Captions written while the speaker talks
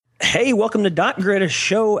Hey, welcome to Dot Grid, a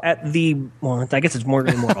show at the, well, I guess it's more of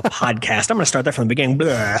a podcast. I'm going to start that from the beginning.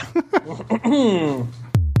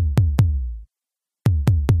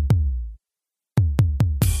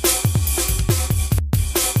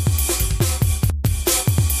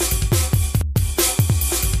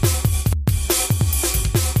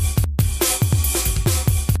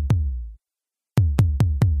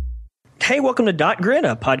 Hey, welcome to Dot Grid,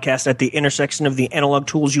 a podcast at the intersection of the analog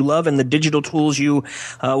tools you love and the digital tools you're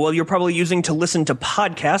probably using to listen to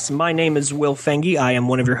podcasts. My name is Will Fengi. I am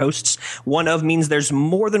one of your hosts. One of means there's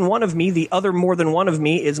more than one of me. The other more than one of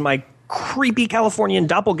me is my creepy Californian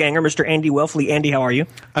doppelganger, Mr. Andy Welfley. Andy, how are you?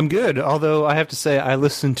 I'm good, although I have to say I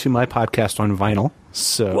listen to my podcast on vinyl.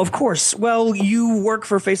 So, well, of course. Well, you work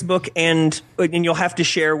for Facebook, and you'll have to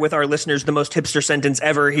share with our listeners the most hipster sentence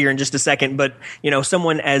ever here in just a second. But, you know,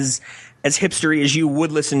 someone as hipstery as you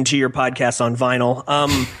would listen to your podcast on vinyl.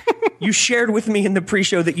 You shared with me in the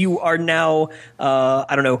pre-show that you are now,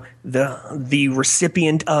 the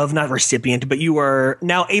recipient of, not recipient, but you are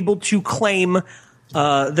now able to claim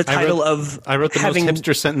the title I wrote the most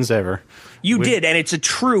hipster sentence ever. You did, and it's a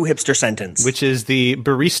true hipster sentence. Which is the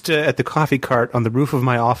barista at the coffee cart on the roof of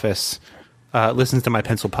my office listens to my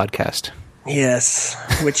pencil podcast. Yes,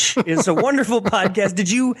 which is a wonderful podcast. Did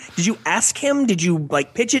you ask him? Did you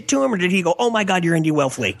pitch it to him, or did he go, "Oh my God, you're Andy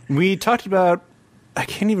Welfley"? We talked about. I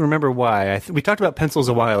can't even remember why. We talked about pencils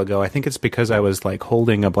a while ago. I think it's because I was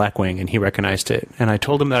holding a Blackwing, and he recognized it. And I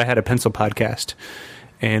told him that I had a pencil podcast.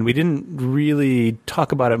 And we didn't really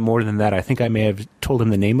talk about it more than that. I think I may have told him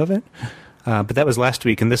the name of it. But that was last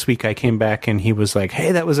week. And this week I came back and he was like,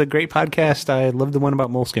 "Hey, that was a great podcast. I love the one about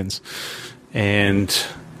moleskins." And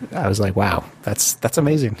I was like, wow, that's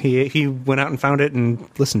amazing. He went out and found it and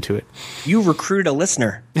listened to it. You recruited a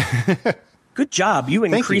listener. Good job. You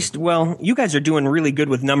increased, well, you guys are doing really good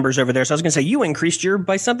with numbers over there. So I was going to say you increased your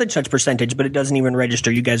by something such percentage, but it doesn't even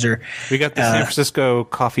register. You guys are... We got the San Francisco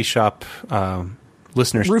coffee shop...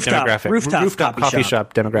 listeners demographic. Rooftop coffee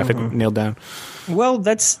shop demographic nailed down. Well,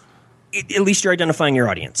 that's at least you're identifying your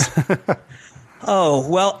audience. Oh,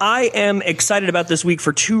 well, I am excited about this week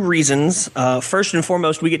for two reasons. First and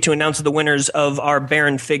foremost, we get to announce the winners of our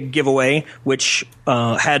Baron Fig giveaway, which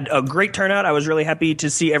had a great turnout. I was really happy to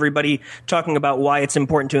see everybody talking about why it's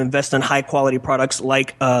important to invest in high-quality products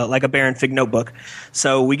like a Baron Fig notebook.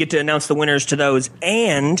 So we get to announce the winners to those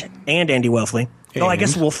and Andy Welfley. Oh, I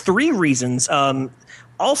guess, three reasons.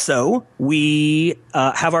 Also, we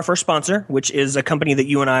have our first sponsor, which is a company that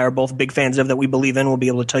you and I are both big fans of that we believe in. We'll be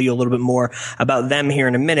able to tell you a little bit more about them here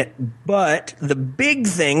in a minute. But the big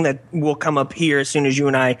thing that will come up here as soon as you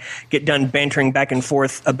and I get done bantering back and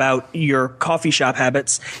forth about your coffee shop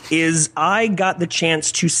habits is I got the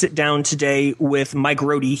chance to sit down today with Mike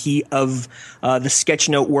Rohde, he of the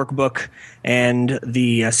Sketchnote workbook and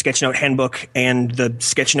the Sketchnote handbook and the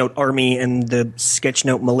Sketchnote army and the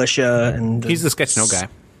Sketchnote militia. And he's the Sketchnote guy.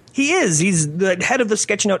 He is. He's the head of the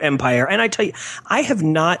Sketchnote empire. And I tell you, I have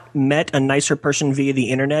not met a nicer person via the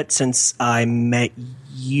internet since I met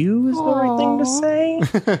you is the right thing to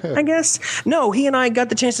say, I guess. No, he and I got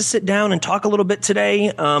the chance to sit down and talk a little bit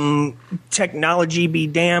today. Technology be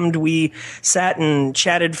damned. We sat and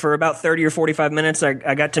chatted for about 30 or 45 minutes. I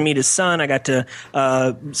got to meet his son. I got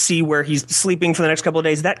to see where he's sleeping for the next couple of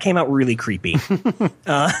days. That came out really creepy.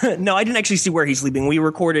 No, I didn't actually see where he's sleeping. We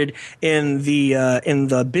recorded in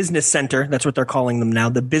the business center. That's what they're calling them now.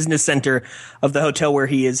 The business center of the hotel where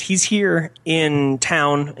he is. He's here in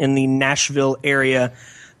town in the Nashville area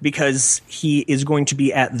because he is going to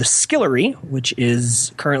be at the Skillery, which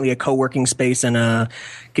is currently a co-working space and a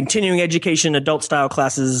continuing education, adult-style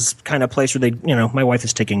classes kind of place where my wife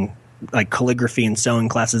is taking calligraphy and sewing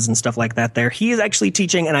classes and stuff like that there. He is actually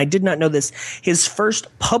teaching, and I did not know this, his first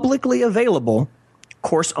publicly available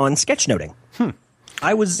course on sketchnoting.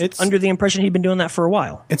 I was under the impression he'd been doing that for a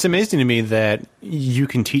while. It's amazing to me that you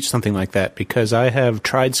can teach something like that because I have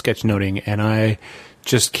tried sketchnoting and I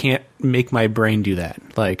just can't make my brain do that.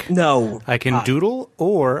 No. I can doodle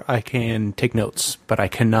or I can take notes, but I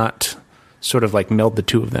cannot sort of meld the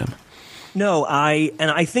two of them. No,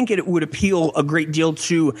 I think it would appeal a great deal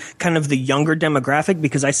to kind of the younger demographic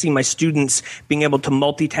because I see my students being able to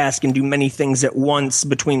multitask and do many things at once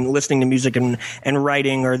between listening to music and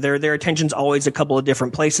writing, or their attention's always a couple of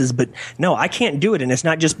different places. But no, I can't do it, and it's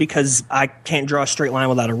not just because I can't draw a straight line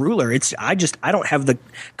without a ruler. I don't have the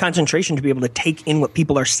concentration to be able to take in what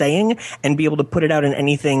people are saying and be able to put it out in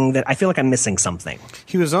anything that I feel like I'm missing something.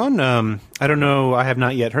 He was on, I don't know, I have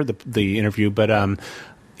not yet heard the interview, but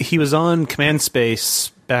he was on Command Space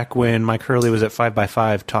back when Mike Hurley was at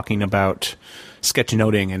 5x5 talking about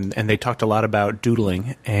sketchnoting, and they talked a lot about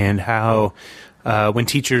doodling and how when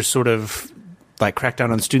teachers sort of like crack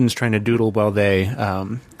down on students trying to doodle while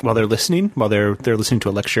they're listening to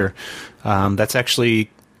a lecture, that's actually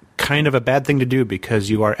kind of a bad thing to do because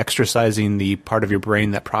you are exercising the part of your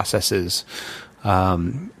brain that processes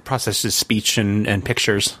speech and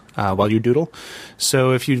pictures while you doodle.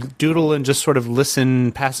 So if you doodle and just sort of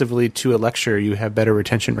listen passively to a lecture, you have better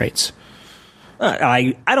retention rates.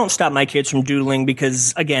 I don't stop my kids from doodling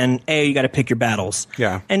because, again, A, you got to pick your battles.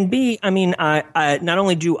 Yeah. And B, I mean, I not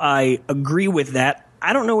only do I agree with that,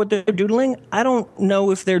 I don't know what they're doodling. I don't know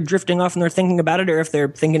if they're drifting off and they're thinking about it or if they're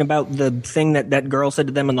thinking about the thing that girl said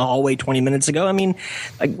to them in the hallway 20 minutes ago. I mean,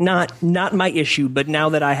 like, not my issue, but now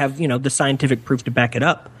that I have, the scientific proof to back it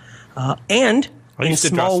up. And in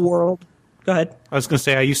small world... Go ahead. I was going to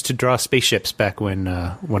say I used to draw spaceships back when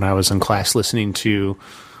I was in class listening to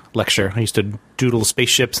lecture. I used to doodle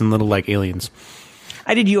spaceships and little like aliens.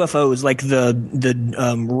 I did UFOs, like the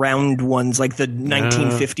round ones, like the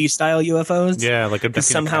 1950s style UFOs. Yeah, like a.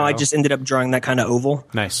 Somehow I just ended up drawing that kind of oval.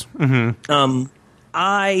 Nice. Mm-hmm.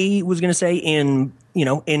 I was going to say in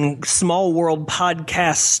Small World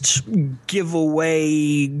podcast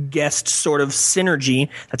giveaway guest sort of synergy.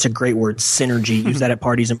 That's a great word, synergy. Use that at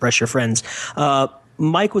parties, impress your friends.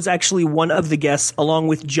 Mike was actually one of the guests, along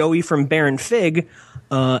with Joey from Baron Fig,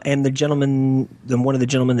 and one of the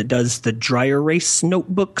gentlemen that does the dry erase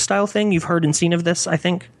notebook style thing. You've heard and seen of this, I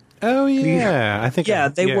think. Oh yeah, I think. Yeah,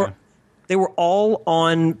 they were all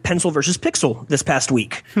on Pencil versus Pixel this past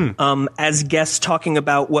week, as guests talking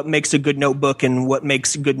about what makes a good notebook and what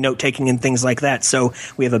makes good note taking and things like that. So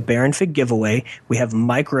we have a Baron Fig giveaway. We have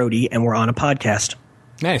Mike Rohde, and we're on a podcast.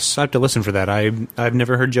 Nice. I have to listen for that. I've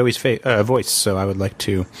never heard Joey's voice, so I would like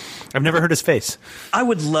to. I've never heard his face. I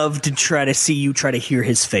would love to try to see you try to hear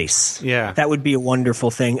his face. Yeah. That would be a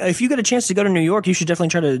wonderful thing. If you get a chance to go to New York, you should definitely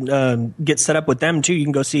try to get set up with them, too. You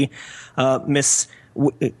can go see Miss...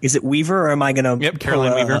 is it Weaver, or am I going to... Yep,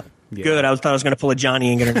 Caroline Weaver. Yeah. Good. I thought I was going to pull a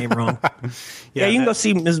Johnny and get her name wrong. Yeah, you can go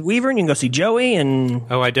see Ms. Weaver, and you can go see Joey, and...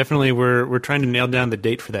 Oh, I definitely... We're trying to nail down the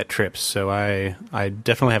date for that trip, so I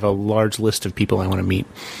definitely have a large list of people I want to meet.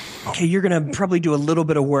 Okay, you're going to probably do a little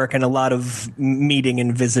bit of work and a lot of meeting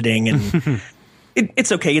and visiting, and...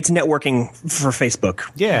 It's okay. It's networking for Facebook.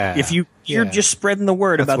 Yeah. If you're just spreading the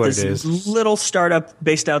word about this little startup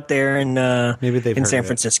based out there in San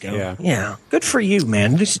Francisco. Yeah. Good for you,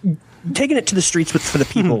 man. Just taking it to the streets for the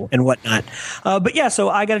people and whatnot. But yeah, so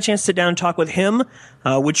I got a chance to sit down and talk with him,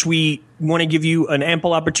 which we want to give you an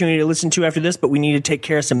ample opportunity to listen to after this, but we need to take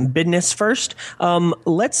care of some business first.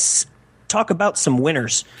 Let's talk about some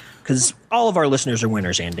winners. Because all of our listeners are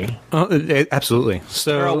winners, Andy. Oh, absolutely.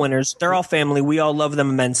 So they're all winners. They're all family. We all love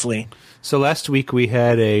them immensely. So last week we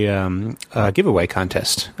had a giveaway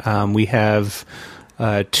contest. We have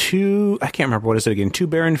two. I can't remember what is it again. 2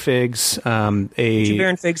 Baron Figs. 2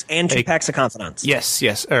 Baron Figs and 2 packs of Confidants.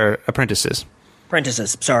 Yes, or apprentices.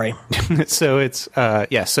 Sorry. So it's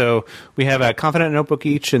So we have a Confidant notebook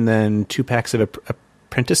each, and then 2 packs of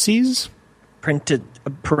apprentices.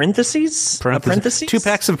 Parentheses? 2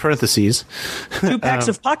 packs of parentheses. 2 packs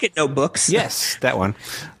of pocket notebooks. Yes, that one.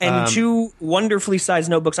 And 2 wonderfully sized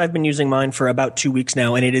notebooks. I've been using mine for about 2 weeks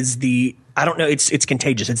now, and it is I don't know, it's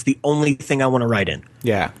contagious. It's the only thing I want to write in.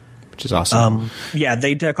 Yeah, which is awesome.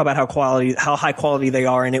 They talk about how high quality they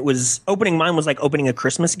are, and opening mine was like opening a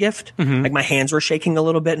Christmas gift. Mm-hmm. Like my hands were shaking a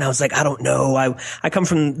little bit, and I was like, I don't know. I come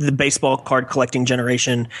from the baseball card collecting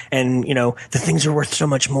generation, and the things are worth so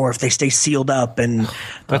much more if they stay sealed up. And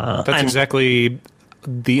that's exactly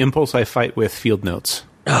the impulse I fight with field notes.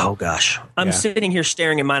 Oh gosh, I'm sitting here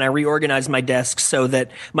staring at mine. I reorganized my desk so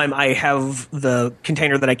that I have the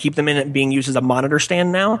container that I keep them in it being used as a monitor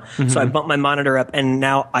stand now. Mm-hmm. So I bumped my monitor up, and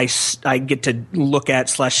now I get to look at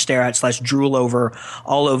 / stare at / drool over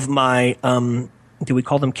all of my do we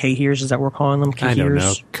call them K-hears? Is that what we're calling them? I don't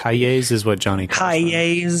know. Cahiers is what Johnny calls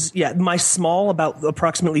Cahiers. Yeah, my small, about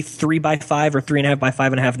approximately 3x5 or 3.5 by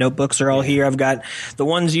 5.5 notebooks are all here. I've got the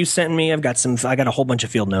ones you sent me. I got a whole bunch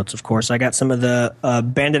of field notes, of course. I got some of the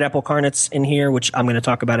banded apple carnets in here, which I'm going to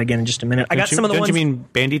talk about again in just a minute. I got some of the ones. Don't you mean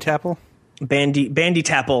Bandy Tapple? Bandy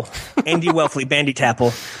Tapple. Andy Welfley, Bandy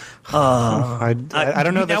Tapple. I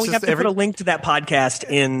don't know. Now we have to put a link to that podcast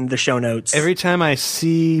in the show notes. Every time I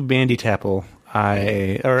see Bandy Tapple,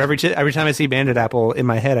 every time I see Banded Apple in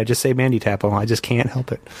my head, I just say Bandy Tapple. I just can't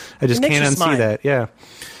help it. I just can't unsee that. Yeah.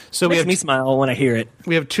 So it makes me smile when I hear it.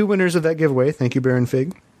 We have 2 winners of that giveaway. Thank you, Baron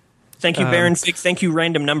Fig. Thank you, Baron Fig. Thank you,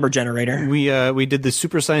 Random Number Generator. We did the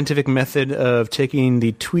super scientific method of taking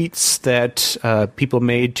the tweets that people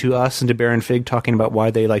made to us and to Baron Fig talking about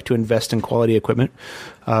why they like to invest in quality equipment.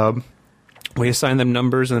 We assigned them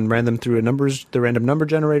numbers and ran them through the random number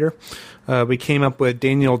generator. We came up with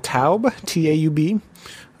Daniel Taub, T-A-U-B,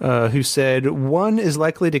 who said, 1 is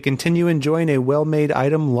likely to continue enjoying a well-made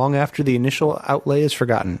item long after the initial outlay is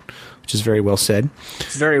forgotten, which is very well said.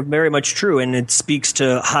 It's very, very much true, and it speaks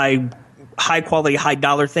to high quality, high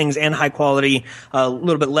dollar things and high quality, a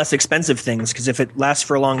little bit less expensive things. Because if it lasts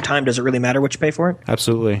for a long time, does it really matter what you pay for it?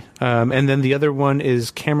 Absolutely. And then the other one is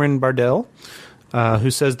Cameron Bardell, who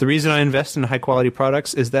says, the reason I invest in high quality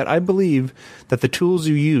products is that I believe that the tools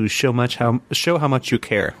you use show how much you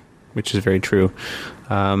care, which is very true.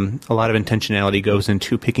 A lot of intentionality goes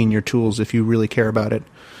into picking your tools if you really care about it.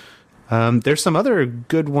 There's some other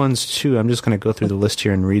good ones too. I'm just going to go through the list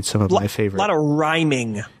here and read some of my favorite. A lot of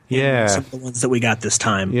rhyming. Yeah. Some of the ones that we got this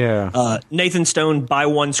time. Yeah. Nathan Stone, buy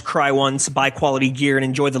once, cry once, buy quality gear and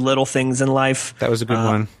enjoy the little things in life. That was a good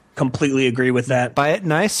one. Completely agree with that. Buy it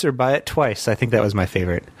nice or buy it twice. I think that was my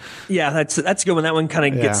favorite. Yeah, that's a good one. That one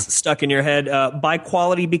kind of gets stuck in your head. Buy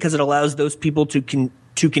quality because it allows those people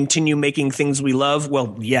to continue making things we love.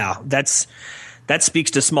 Well, yeah, that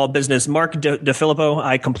speaks to small business. Mark DeFilippo,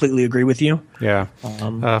 I completely agree with you. Yeah.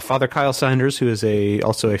 Father Kyle Sanders, who is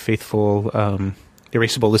also a faithful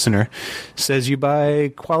erasable listener, says you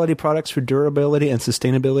buy quality products for durability and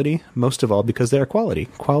sustainability, most of all because they are quality.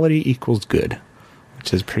 Quality equals good,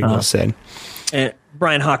 which is pretty well said.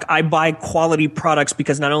 Brian Hawk, I buy quality products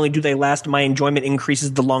because not only do they last, my enjoyment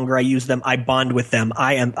increases the longer I use them. I bond with them.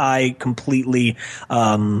 I completely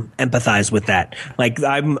empathize with that. Like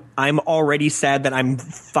I'm already sad that I'm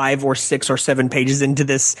 5 or 6 or 7 pages into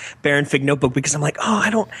this Baron Fig notebook because I'm like, oh, I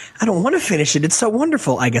don't want to finish it. It's so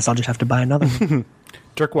wonderful. I guess I'll just have to buy another one.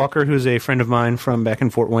 Dirk Walker, who's a friend of mine from back in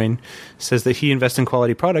Fort Wayne, says that he invests in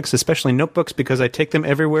quality products, especially notebooks, because I take them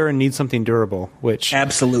everywhere and need something durable, which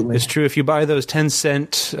absolutely is true. If you buy those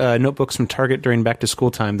 10-cent notebooks from Target during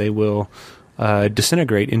back-to-school time, they will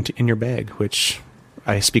disintegrate in your bag, which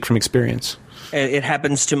I speak from experience. It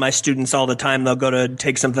happens to my students all the time. They'll go to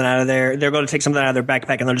take something out of their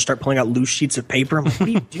backpack, and they'll just start pulling out loose sheets of paper. I'm like, what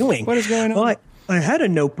are you doing? What is going on? Well, I had a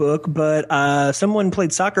notebook, but someone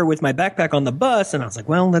played soccer with my backpack on the bus, and I was like,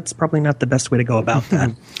 well, that's probably not the best way to go about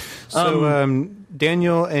that. So,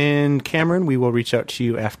 Daniel and Cameron, we will reach out to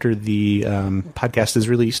you after the podcast is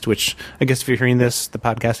released, which I guess if you're hearing this, the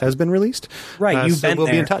podcast has been released. Right, you've so been we'll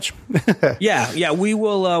there. be in touch. Yeah, we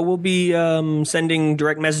will. We'll be sending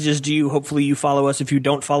direct messages to you. Hopefully, you follow us. If you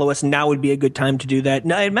don't follow us, now would be a good time to do that.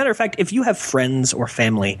 Now, as a matter of fact, if you have friends or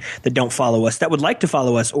family that don't follow us, that would like to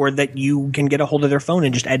follow us, or that you can get a hold of their phone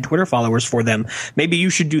and just add Twitter followers for them, maybe you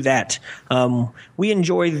should do that. I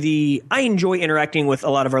enjoy interacting with a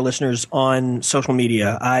lot of our listeners on social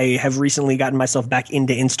media. I have recently gotten myself back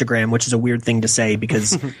into Instagram, which is a weird thing to say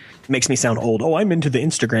because it makes me sound old. Oh, I'm into the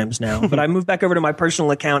Instagrams now. But I moved back over to my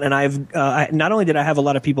personal account, and not only did I have a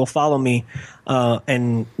lot of people follow me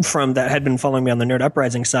and from that had been following me on the Nerd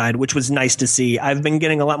Uprising side, which was nice to see. I've been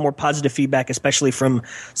getting a lot more positive feedback, especially from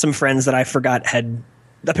some friends that I forgot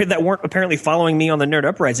that weren't apparently following me on the Nerd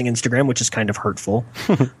Uprising Instagram, which is kind of hurtful.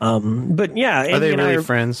 But yeah. Are they really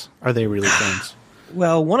friends? Are they really friends?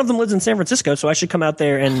 Well, one of them lives in San Francisco, so I should come out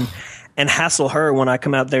there and hassle her when I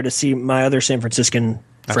come out there to see my other San Franciscan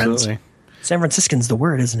friends. Absolutely. San Franciscan's the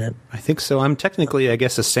word, isn't it? I think so. I'm technically, I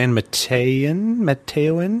guess, a San Matean. I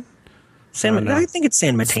think it's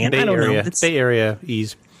San Matean. I don't know. It's Bay Area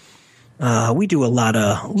ease. We do a lot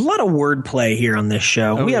of wordplay here on this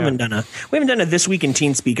show. We haven't done a This Week in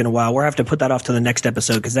Teen Speak in a while. We'll have to put that off to the next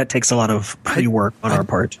episode because that takes a lot of pre-work on our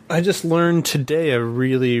part. I just learned today a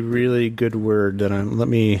really, really good word let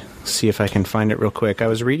me see if I can find it real quick. I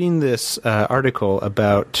was reading this article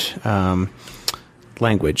about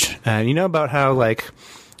language, and you know about how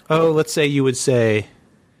let's say you would say,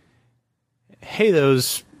 "Hey,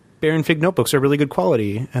 those Baron Fig notebooks are really good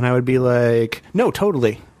quality," and I would be like, "No,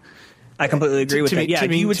 totally." I completely agree with that. Yeah,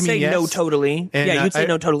 you would say no totally. Yeah, you would say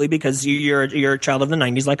no totally because you're a child of the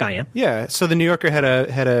 90s like I am. Yeah, so the New Yorker had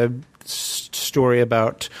a story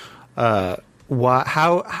about how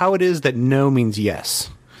it is that no means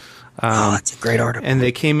yes. That's a great article. And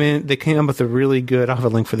they came up with a really good, I'll have a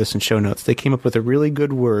link for this in show notes. They came up with a really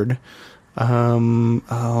good word. I'm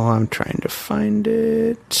trying to find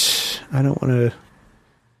it. I don't want to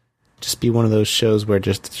just be one of those shows where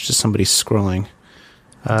just somebody scrolling.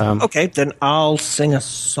 Okay, then I'll sing a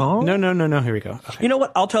song. No. Here we go. Okay. You know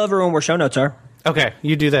what? I'll tell everyone where show notes are. Okay,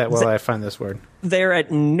 you do that while I find this word. They're at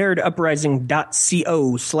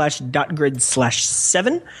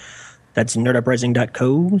nerduprising.co/.grid/7. That's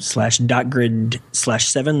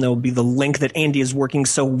nerduprising.co/.grid/7. There'll be the link that Andy is working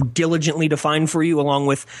so diligently to find for you, along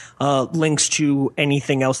with links to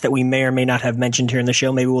anything else that we may or may not have mentioned here in the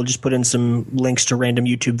show. Maybe we'll just put in some links to random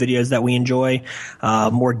YouTube videos that we enjoy,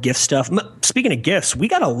 more GIF stuff. Speaking of GIFs, we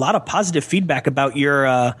got a lot of positive feedback about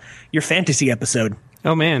your fantasy episode.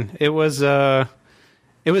 Oh, man. It was fun.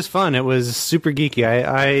 It was super geeky.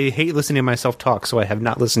 I hate listening to myself talk, so I have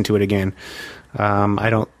not listened to it again. I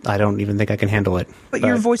don't even think I can handle it. But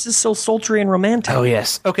your voice is so sultry and romantic. Oh,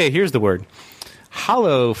 yes. Okay, here's the word.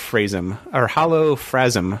 Holophrasm, or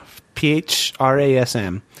holophrasm,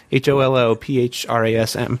 P-H-R-A-S-M,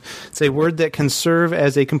 H-O-L-O-P-H-R-A-S-M. It's a word that can serve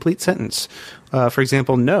as a complete sentence. For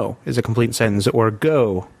example, no is a complete sentence, or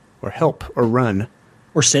go, or help, or run.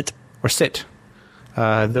 Or sit. Or sit.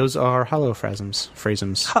 Those are holophrasms.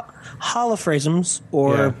 Holophrasms,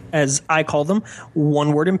 or as I call them,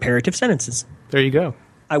 one-word imperative sentences. There you go.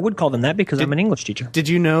 I would call them that because I'm an English teacher. Did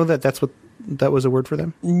you know that that was a word for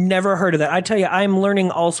them? Never heard of that. I tell you, I'm learning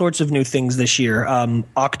all sorts of new things this year.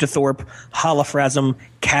 Octothorpe, holophrasm,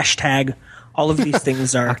 cashtag. All of these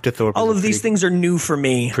things are Octothorpe. All of these things are new for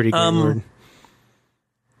me. Pretty good word.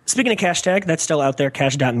 Speaking of cashtag, that's still out there,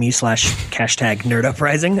 cash.me/cashtag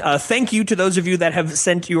nerduprising. Thank you to those of you that have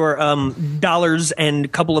sent your dollars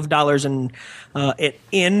and couple of dollars and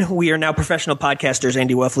in. We are now professional podcasters,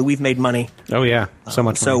 Andy Weffley. We've made money. Oh, yeah. So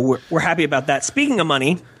much money. So we're happy about that. Speaking of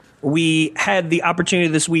money, we had the opportunity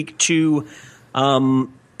this week to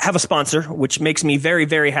have a sponsor, which makes me very,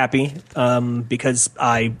 very happy because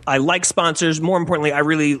I like sponsors. More importantly, I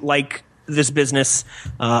really like this business.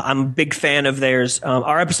 I'm a big fan of theirs.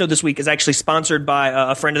 Our episode this week is actually sponsored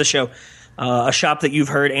by a friend of the show, a shop that you've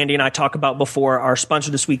heard Andy and I talk about before. Our sponsor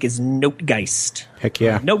this week is Notegeist. Heck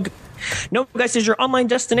yeah. Notegeist is your online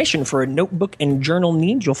destination for notebook and journal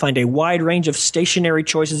needs. You'll find a wide range of stationery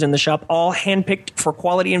choices in the shop, all handpicked for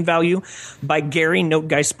quality and value by Gary,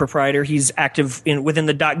 Notegeist proprietor. He's active within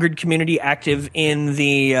the .grid community, active in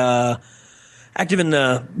the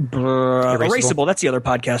Erasable. That's the other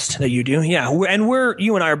podcast that you do. Yeah.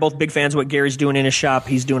 You and I are both big fans of what Gary's doing in his shop.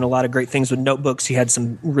 He's doing a lot of great things with notebooks. He had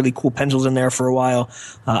some really cool pencils in there for a while.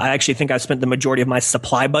 I actually think I've spent the majority of my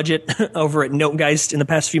supply budget over at Notegeist in the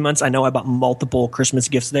past few months. I know I bought multiple Christmas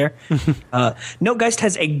gifts there. Notegeist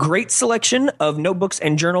has a great selection of notebooks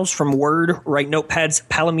and journals from Word, Write Notepads,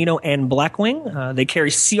 Palomino, and Blackwing. They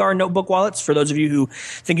carry CR notebook wallets for those of you who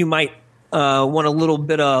think you might want a little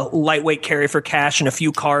bit of lightweight carry for cash and a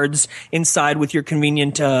few cards inside with your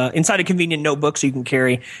inside a convenient notebook, so you can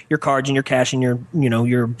carry your cards and your cash and your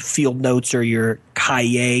field notes or your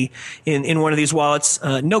cahier in one of these wallets.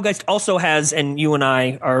 Notegeist also has, and you and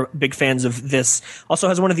I are big fans of this, also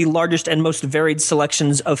has one of the largest and most varied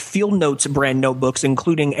selections of Field Notes brand notebooks,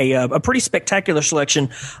 including a pretty spectacular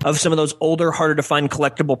selection of some of those older, harder to find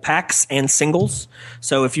collectible packs and singles.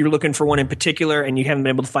 So if you're looking for one in particular and you haven't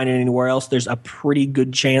been able to find it anywhere else, there's a pretty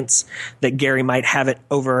good chance that Gary might have it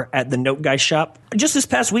over at the Notegeist shop. Just this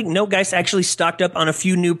past week, Notegeist actually stocked up on a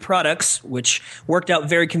few new products, which worked out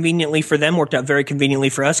very conveniently for them, worked out very conveniently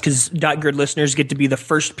for us, because .grid listeners get to be the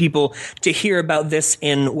first people to hear about this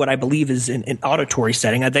in what I believe is an auditory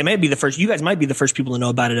setting. They might be the first. You guys might be the first people to know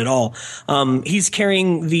about it at all. He's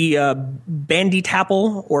carrying the Bandit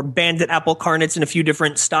Apple or Bandit Apple Carnets in a few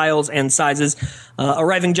different styles and sizes.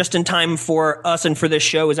 Arriving just in time for us and for this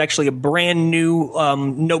show is actually a brand new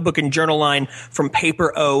notebook and journal line from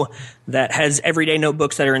Paper O that has everyday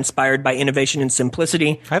notebooks that are inspired by innovation and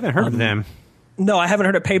simplicity. I haven't heard of them. No, I haven't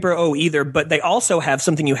heard of Paper O either, but they also have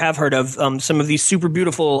something you have heard of, some of these super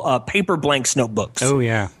beautiful Paper Blanks notebooks. Oh,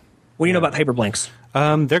 yeah. What do you know about Paper Blanks?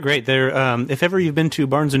 They're great. They're if ever you've been to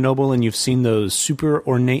Barnes & Noble and you've seen those super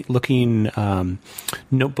ornate-looking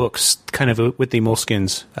notebooks kind of with the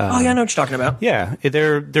moleskins. I know what you're talking about. Yeah,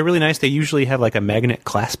 they're really nice. They usually have like a magnet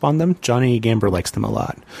clasp on them. Johnny Gamber likes them a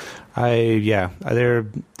lot. They're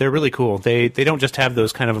really cool. They don't just have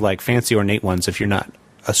those kind of like fancy ornate ones if you're not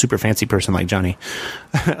a super fancy person like Johnny.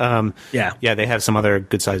 They have some other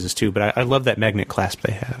good sizes too, but I love that magnet clasp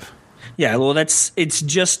they have. Yeah, well, it's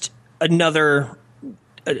just another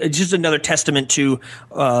testament to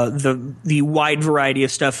the wide variety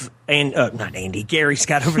of stuff, and not Andy, Gary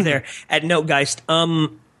Scott over there at Notegeist.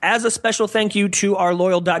 As a special thank you to our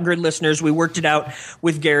loyal .grid listeners, we worked it out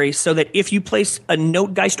with Gary so that if you place a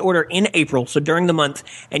Notegeist order in April, so during the month,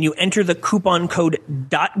 and you enter the coupon code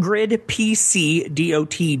 .gridpc,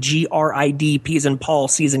 DOTGRID, P as in Paul,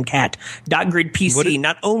 C as in cat, .gridpc,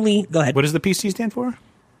 not only... Go ahead. What does the PC stand for?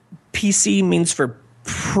 PC means for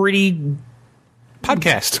pretty...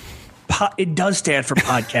 Podcast. It does stand for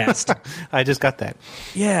podcast. I just got that.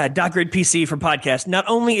 Yeah, .grid PC for podcast. Not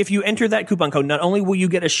only if you enter that coupon code, not only will you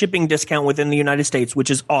get a shipping discount within the United States,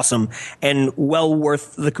 which is awesome and well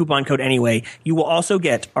worth the coupon code anyway, you will also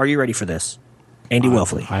get, are you ready for this? Andy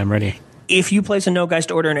Welfley. I am ready. If you place a No Geist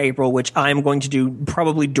order in April, which I'm going to do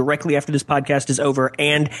probably directly after this podcast is over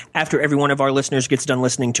and after every one of our listeners gets done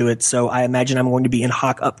listening to it, so I imagine I'm going to be in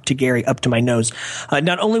hock up to Gary, up to my nose.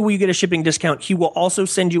 Not only will you get a shipping discount, he will also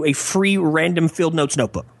send you a free random field notes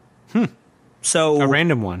notebook. So a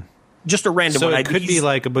random one. Just a random one. So it could be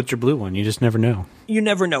like a Butcher Blue one. You just never know. You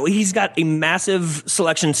never know. He's got a massive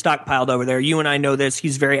selection stockpiled over there. You and I know this.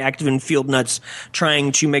 He's very active in Field Nuts,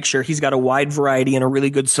 trying to make sure he's got a wide variety and a really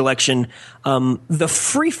good selection. The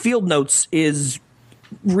free Field Notes is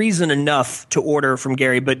reason enough to order from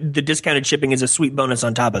Gary, but the discounted shipping is a sweet bonus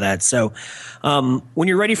on top of that. So when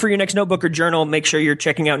you're ready for your next notebook or journal, make sure you're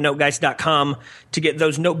checking out notegeist.com to get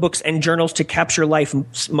those notebooks and journals to capture life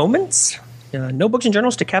moments. Notebooks and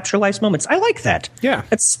journals to capture life's moments. I like that. Yeah.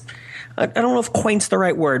 I don't know if quaint's the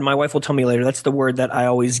right word. My wife will tell me later. That's the word that I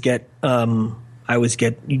always get. I don't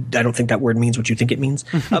think that word means what you think it means.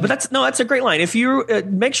 But that's a great line. If you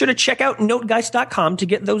make sure to check out notegeist.com to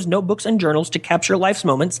get those notebooks and journals to capture life's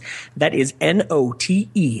moments. That is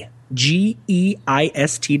NOTEGEIST.com.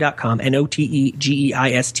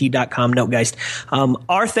 NOTEGEIST.com. Notegeist.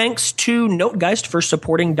 Our thanks to Notegeist for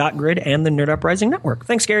supporting .grid and the Nerd Uprising Network.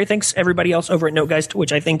 Thanks, Gary. Thanks, everybody else over at Notegeist,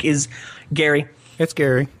 which I think is Gary. It's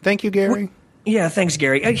Gary. Thank you, Gary. Yeah, thanks,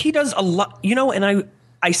 Gary. He does a lot, and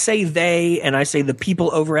I say they and I say the people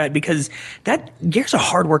over at, because Gary's a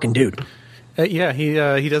hardworking dude. Yeah,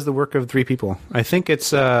 he does the work of 3 people. I think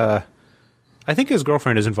it's I think his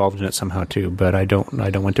girlfriend is involved in it somehow too, but I don't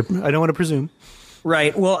want to presume.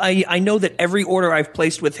 Right. Well, I know that every order I've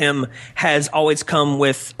placed with him has always come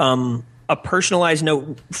with a personalized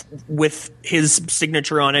note with his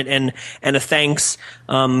signature on it and a thanks.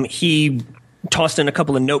 He tossed in a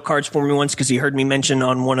couple of note cards for me once because he heard me mention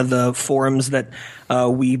on one of the forums that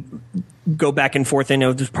we go back and forth in.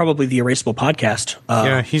 It was probably the Erasable Podcast.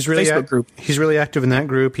 Yeah, he's really Facebook group. He's really active in that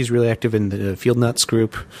group. He's really active in the Field Nuts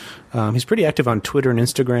group. He's pretty active on Twitter and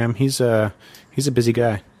Instagram. He's a busy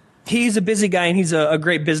guy. He's a busy guy, and he's a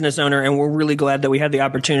great business owner, and we're really glad that we had the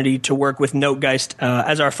opportunity to work with Notegeist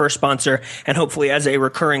as our first sponsor and hopefully as a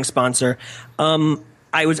recurring sponsor.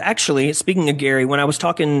 I was actually, speaking of Gary, when I was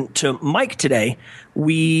talking to Mike today,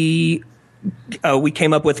 we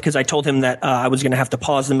came up with, because I told him that I was going to have to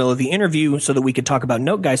pause the middle of the interview so that we could talk about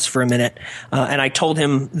Notegeist for a minute. And I told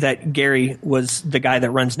him that Gary was the guy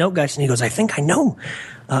that runs Notegeist, and he goes, I think I know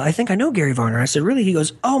Gary Varner. I said, really? He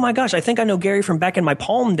goes, oh my gosh, I think I know Gary from back in my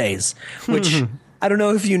Palm days, which I don't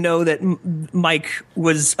know if you know that Mike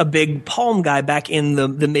was a big Palm guy back in the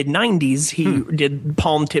mid-'90s. He did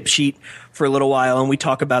Palm Tip Sheet for a little while, and we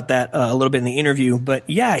talk about that a little bit in the interview. But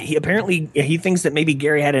yeah, he thinks that maybe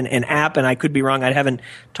Gary had an app, and I could be wrong. I haven't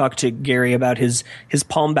talked to Gary about his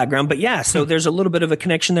Palm background. But yeah, so there's a little bit of a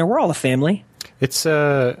connection there. We're all a family. It's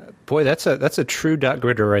boy, that's a true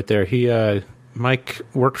 .gridder right there. Mike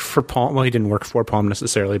worked for Palm. Well, he didn't work for Palm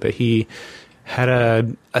necessarily, but he had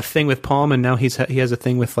a thing with Palm, and now he has a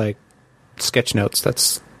thing with like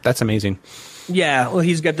Sketchnotes. That's amazing. Yeah, well,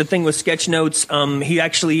 he's got the thing with Sketchnotes. He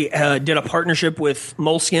actually did a partnership with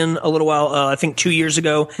Moleskine a little while, I think 2 years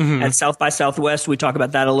ago at South by Southwest. We talk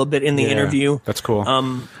about that a little bit in the interview. That's cool.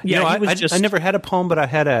 I never had a Palm, but I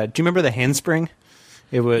had do you remember the handspring?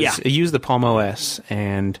 It used the Palm OS,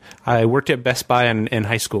 and I worked at Best Buy in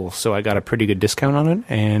high school, so I got a pretty good discount on it.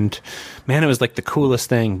 And man, it was like the coolest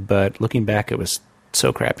thing. But looking back, it was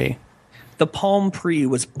so crappy. The Palm Pre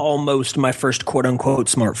was almost my first quote unquote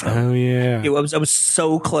smartphone. Oh yeah, I was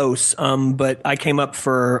so close. But I came up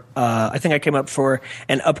for I think I came up for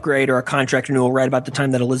an upgrade or a contract renewal right about the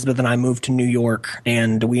time that Elizabeth and I moved to New York,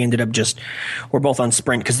 and we ended up we're both on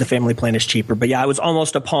Sprint because the family plan is cheaper. But yeah, I was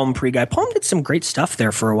almost a Palm Pre guy. Palm did some great stuff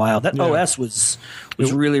there for a while. That OS was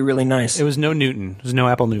really, really nice. It was no Newton. It was no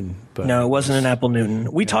Apple Newton. But no, it wasn't an Apple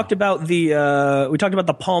Newton. We talked about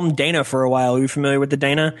the Palm Dana for a while. Are you familiar with the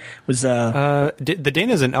Dana? The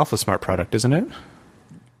Dana is an Alpha Smart product, isn't it?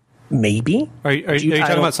 Maybe. Are you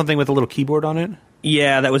talking about something with a little keyboard on it?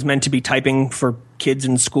 Yeah, that was meant to be typing for kids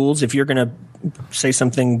in schools. If you're going to say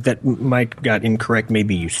something that Mike got incorrect,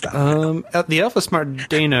 maybe you stop. The Alpha Smart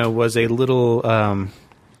Dana was a little.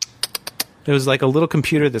 It was like a little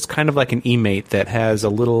computer that's kind of like an eMate that has a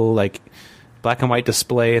little like black and white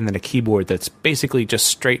display and then a keyboard that's basically just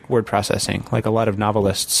straight word processing, like a lot of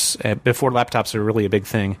novelists before laptops are really a big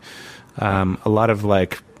thing. A lot of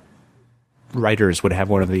like writers would have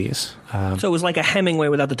one of these. So it was like a Hemingway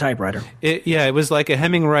without the typewriter. It was like a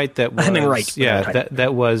Hemingwright that was... Hemingwright. Yeah,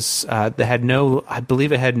 that was... that had no... I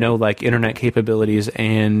believe it had no, like, internet capabilities,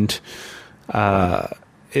 and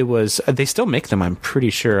it was... They still make them, I'm pretty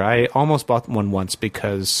sure. I almost bought one once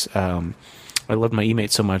because... I loved my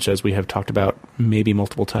e-mate so much, as we have talked about maybe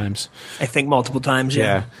multiple times. I think multiple times,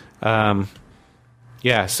 yeah. So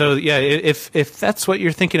if that's what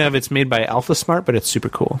you're thinking of, it's made by AlphaSmart, but it's super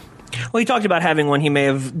cool. Well, he talked about having one. He may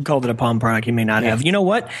have called it a Palm product. He may not have. You know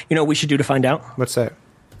what? You know what we should do to find out? What's that?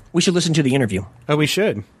 We should listen to the interview. Oh, we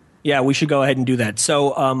should? Yeah, we should go ahead and do that.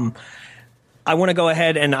 So I want to go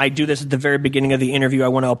ahead, and I do this at the very beginning of the interview. I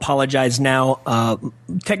want to apologize now.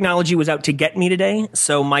 Technology was out to get me today,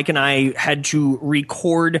 so Mike and I had to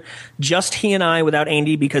record just he and I without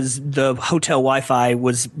Andy because the hotel Wi-Fi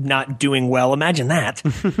was not doing well. Imagine that.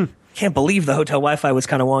 Can't believe the hotel Wi-Fi was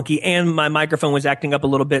kind of wonky, and my microphone was acting up a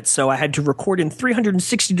little bit, so I had to record in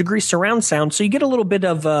 360-degree surround sound, so you get a little bit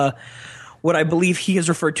of what I believe he has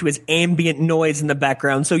referred to as ambient noise in the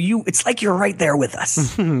background. So it's like you're right there with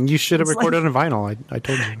us. You should have recorded on vinyl. I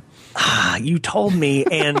told you. You told me,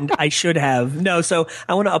 and I should have. No, so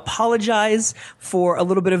I want to apologize for a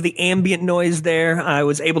little bit of the ambient noise there. I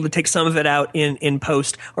was able to take some of it out in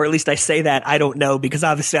post, or at least I say that. I don't know, because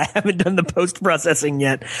obviously I haven't done the post-processing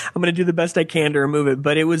yet. I'm going to do the best I can to remove it,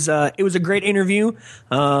 but it was a great interview.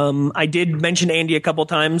 I did mention Andy a couple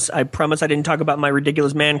times. I promise I didn't talk about my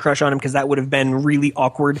ridiculous man crush on him, because that would have been really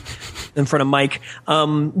awkward in front of Mike.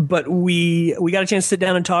 But we got a chance to sit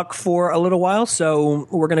down and talk for a little while, so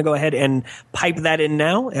we're going to go ahead and pipe that in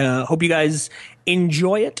now. Hope you guys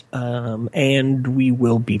enjoy it, and we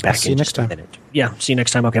will be back. See you next time. Yeah, see you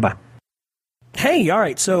next time. Okay, bye. Hey, all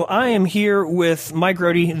right. So I am here with Mike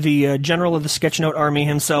Rohde, the general of the Sketchnote Army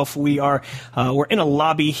himself. We're in a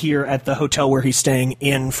lobby here at the hotel where he's staying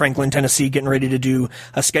in Franklin, Tennessee, getting ready to do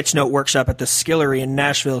a Sketchnote workshop at the Skillery in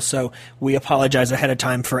Nashville. So we apologize ahead of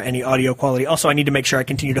time for any audio quality. Also, I need to make sure I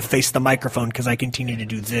continue to face the microphone because I continue to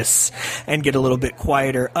do this and get a little bit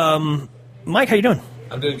quieter. Mike, how you doing?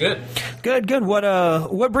 I'm doing good. Good.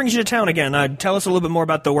 What brings you to town again? Tell us a little bit more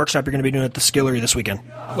about the workshop you're going to be doing at the Skillery this weekend.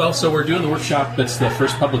 Well, so we're doing the workshop. It's the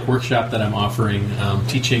first public workshop that I'm offering,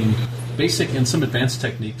 teaching basic and some advanced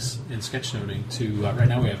techniques in sketchnoting to, right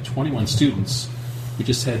now we have 21 students. We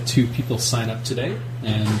just had 2 people sign up today,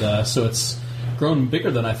 and so it's grown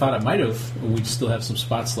bigger than I thought it might have. We still have some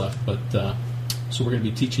spots left, but so we're going to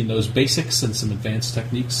be teaching those basics and some advanced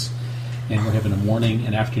techniques. And we're having a morning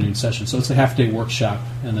and afternoon session. So it's a half-day workshop,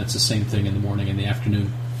 and that's the same thing in the morning and the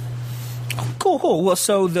afternoon. Cool. Well,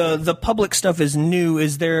 so the public stuff is new.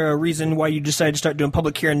 Is there a reason why you decided to start doing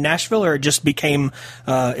public here in Nashville, or it just became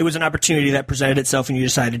it was an opportunity that presented itself and you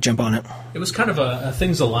decided to jump on it? It was kind of a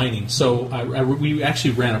things aligning. So we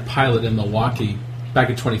actually ran a pilot in Milwaukee back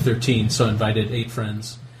in 2013, so I invited 8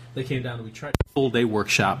 friends. They came down and we tried a full-day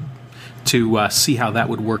workshop to see how that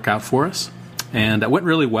would work out for us. And it went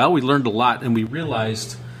really well. We learned a lot, and we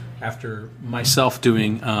realized after myself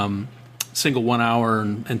doing single 1 hour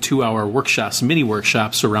and 2 hour workshops, mini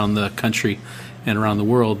workshops around the country and around the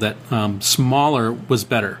world, that smaller was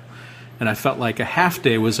better. And I felt like a half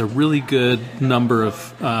day was a really good number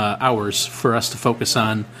of hours for us to focus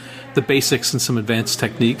on the basics and some advanced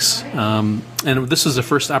techniques. And this was the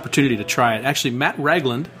first opportunity to try it. Actually, Matt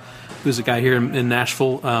Ragland, who's a guy here in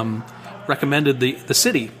Nashville, recommended the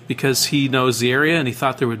city because he knows the area and he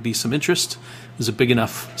thought there would be some interest. It was a big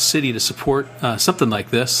enough city to support something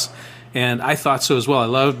like this. And I thought so as well. I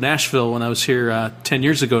loved Nashville when I was here 10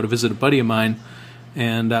 years ago to visit a buddy of mine.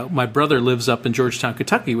 And my brother lives up in Georgetown,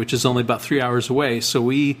 Kentucky, which is only about 3 hours away. So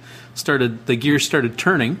the gears started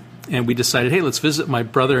turning, and we decided, hey, let's visit my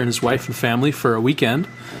brother and his wife and family for a weekend,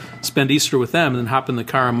 spend Easter with them, and then hop in the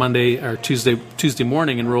car on Monday or Tuesday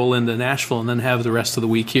morning and roll into Nashville, and then have the rest of the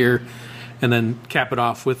week here, and then cap it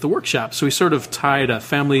off with the workshop. So we sort of tied a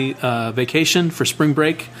family vacation for spring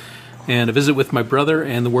break and a visit with my brother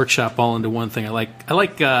and the workshop all into one thing. I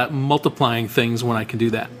like multiplying things when I can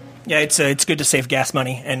do that. Yeah, it's good to save gas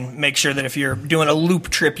money and make sure that if you're doing a loop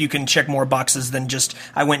trip, you can check more boxes than just,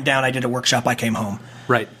 I went down, I did a workshop, I came home.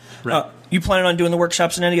 Right. You planning on doing the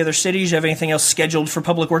workshops in any other cities? You have anything else scheduled for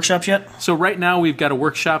public workshops yet? So right now we've got a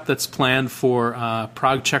workshop that's planned for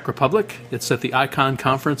Prague, Czech Republic. It's at the Icon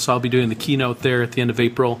Conference. I'll be doing the keynote there at the end of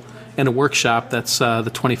April, and a workshop that's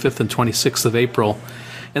the 25th and 26th of April.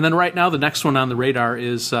 And then right now the next one on the radar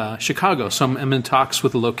is Chicago. So I'm in talks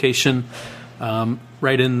with a location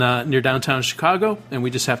right in near downtown Chicago, and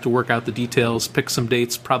we just have to work out the details, pick some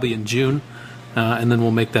dates, probably in June, and then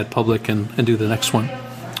we'll make that public and do the next one.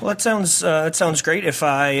 Well, that sounds great. If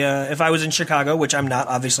I was in Chicago, which I'm not,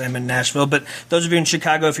 obviously I'm in Nashville, but those of you in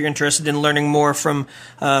Chicago, if you're interested in learning more from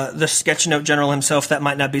the Sketchnote General himself, that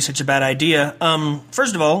might not be such a bad idea.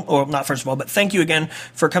 First of all, or not first of all, but thank you again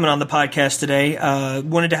for coming on the podcast today.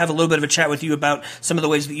 Wanted to have a little bit of a chat with you about some of the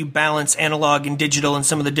ways that you balance analog and digital and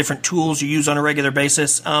some of the different tools you use on a regular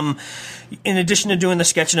basis. In addition to doing the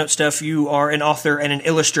Sketchnote stuff, you are an author and an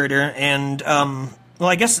illustrator, and well,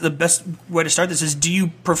 I guess the best way to start this is, do you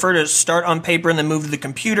prefer to start on paper and then move to the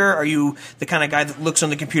computer? Are you the kind of guy that looks on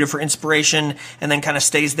the computer for inspiration and then kind of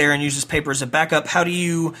stays there and uses paper as a backup? How do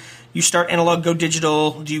you start analog, go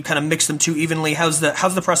digital? Do you kind of mix them two evenly? How's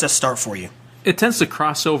the process start for you? It tends to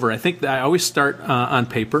cross over. I think that I always start on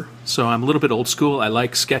paper, so I'm a little bit old school. I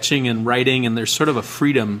like sketching and writing, and there's sort of a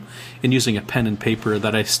freedom in using a pen and paper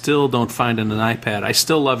that I still don't find in an iPad. I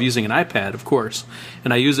still love using an iPad, of course,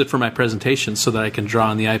 and I use it for my presentations so that I can draw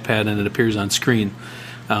on the iPad and it appears on screen.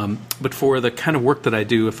 But for the kind of work that I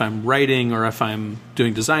do, if I'm writing or if I'm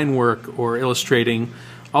doing design work or illustrating,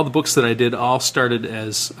 all the books that I did all started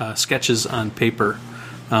as sketches on paper.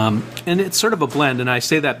 And it's sort of a blend, and I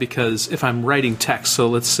say that because if I'm writing text, so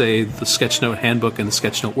let's say the Sketchnote Handbook and the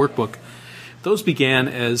Sketchnote Workbook, those began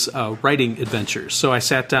as writing adventures. So I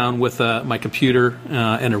sat down with my computer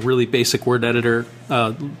and a really basic word editor,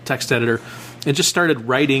 text editor, and just started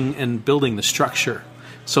writing and building the structure.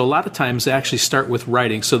 So a lot of times I actually start with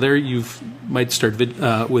writing. So there you might start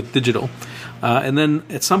with digital. And then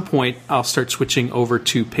at some point, I'll start switching over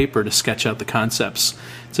to paper to sketch out the concepts.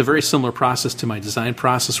 It's a very similar process to my design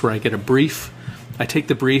process where I get a brief. I take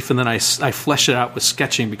the brief and then I flesh it out with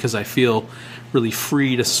sketching because I feel really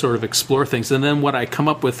free to sort of explore things. And then what I come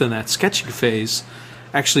up with in that sketching phase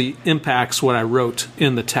actually impacts what I wrote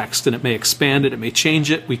in the text. And it may expand it, it may change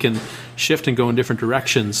it. We can shift and go in different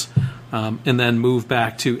directions and then move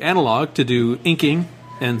back to analog to do inking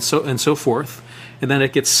and so forth. And then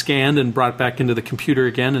it gets scanned and brought back into the computer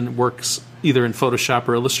again, and it works either in Photoshop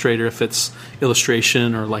or Illustrator if it's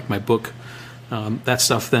illustration or like my book. That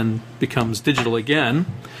stuff then becomes digital again,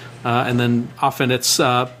 and then often it's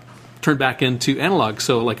turned back into analog,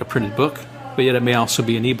 so like a printed book, but yet it may also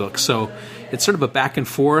be an ebook. So it's sort of a back and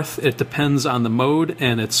forth. It depends on the mode,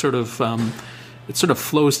 and it sort of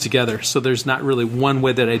flows together. So there's not really one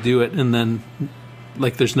way that I do it, and then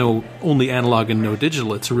like there's no only analog and no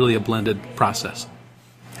digital. It's really a blended process.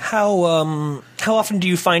 How often do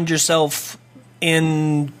you find yourself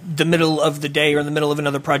in the middle of the day or in the middle of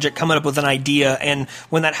another project coming up with an idea, and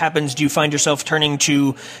when that happens, do you find yourself turning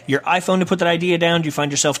to your iPhone to put that idea down? Do you find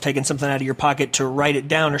yourself taking something out of your pocket to write it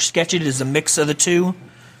down or sketch it? Is a mix of the two?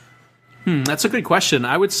 That's a good question.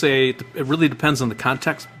 I would say it really depends on the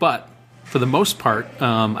context, but for the most part,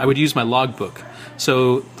 I would use my logbook.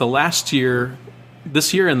 So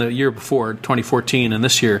this year and the year before, 2014, and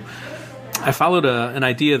this year, I followed an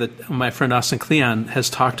idea that my friend Austin Kleon has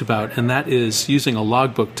talked about, and that is using a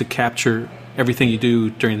logbook to capture everything you do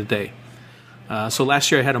during the day. So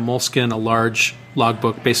last year I had a Moleskine, a large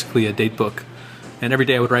logbook, basically a date book, and every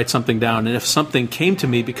day I would write something down. And if something came to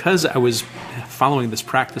me, because I was following this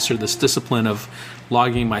practice or this discipline of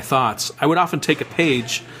logging my thoughts, I would often take a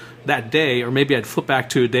page that day, or maybe I'd flip back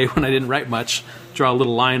to a day when I didn't write much, draw a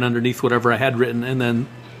little line underneath whatever I had written, and then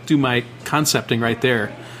do my concepting right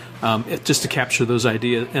there. Just to capture those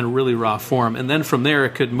ideas in a really raw form. And then from there,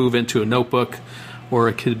 it could move into a notebook, or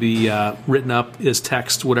it could be written up as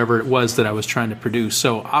text, whatever it was that I was trying to produce.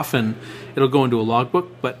 So often, it'll go into a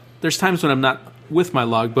logbook, but there's times when I'm not with my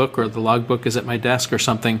logbook, or the logbook is at my desk or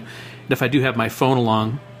something. And if I do have my phone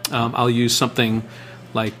along, I'll use something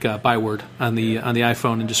like Byword on the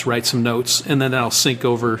iPhone and just write some notes, and then that'll sync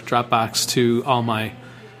over Dropbox to all my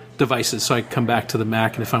devices, so I can come back to the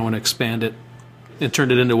Mac, and if I want to expand it, and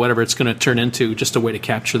turn it into whatever it's going to turn into, just a way to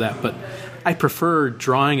capture that. But I prefer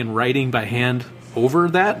drawing and writing by hand over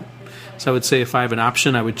that. So I would say if I have an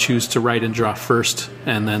option, I would choose to write and draw first,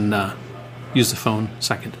 and then use the phone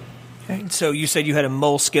second. Okay. So you said you had a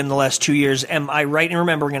Moleskine the last 2 years. Am I right in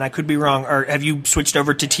remembering, and I could be wrong, or have you switched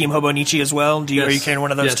over to Team Hobonichi as well? Yes. Are you carrying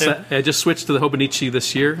one of those too? I just switched to the Hobonichi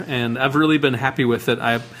this year, and I've really been happy with it.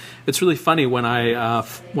 It's really funny when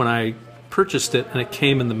I purchased it and it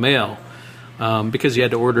came in the mail, because you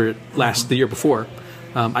had to order it the year before.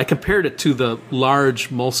 I compared it to the large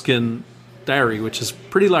Moleskine diary, which is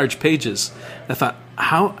pretty large pages. I thought,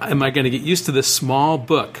 how am I going to get used to this small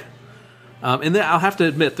book? And then I'll have to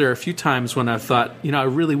admit, there are a few times when I've thought, I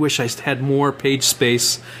really wish I had more page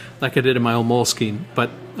space like I did in my old Moleskine.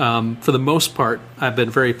 But for the most part, I've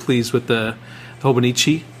been very pleased with the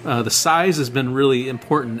Hobonichi. The size has been really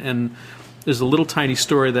important, and there's a little tiny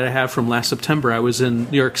story that I have from last September. I was in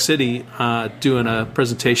New York City doing a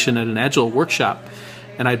presentation at an Agile workshop,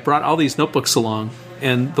 and I brought all these notebooks along.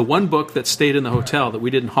 And the one book that stayed in the hotel that we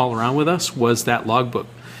didn't haul around with us was that logbook,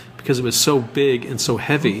 because it was so big and so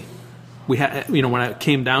heavy. We had, when it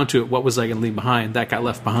came down to it, what was I going to leave behind? That got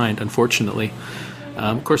left behind, unfortunately.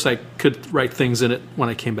 Of course, I could write things in it when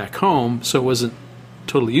I came back home, so it wasn't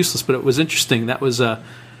totally useless. But it was interesting. That was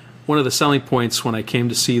one of the selling points when I came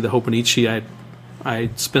to see the Hoponichi. I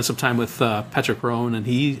spent some time with Patrick Rohde, and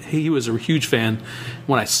he was a huge fan.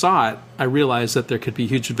 When I saw it, I realized that there could be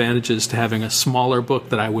huge advantages to having a smaller book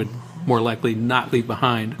that I would more likely not leave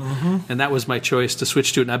behind. Mm-hmm. And that was my choice to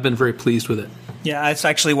switch to it, and I've been very pleased with it. Yeah, that's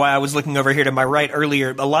actually why I was looking over here to my right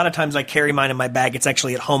earlier. A lot of times I carry mine in my bag. It's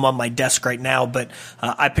actually at home on my desk right now, but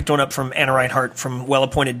I picked one up from Anna Reinhardt from Well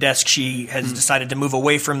Appointed Desk. She has decided to move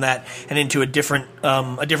away from that and into a different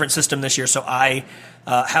system this year, so I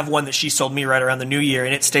have one that she sold me right around the new year,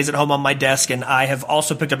 and it stays at home on my desk. And I have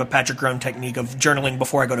also picked up a Patrick Rohde technique of journaling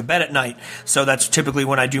before I go to bed at night. So that's typically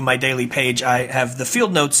when I do my daily page. I have the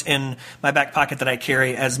field notes in my back pocket that I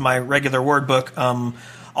carry as my regular word book.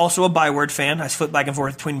 Also a Byword fan. I flip back and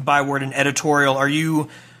forth between Byword and editorial. Are you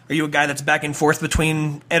a guy that's back and forth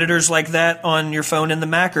between editors like that on your phone and the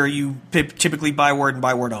Mac, or are you typically Byword and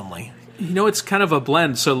Byword only? It's kind of a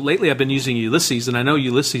blend. So lately I've been using Ulysses, and I know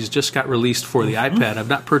Ulysses just got released for the iPad. I've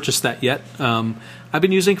not purchased that yet. I've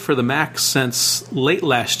been using it for the Mac since late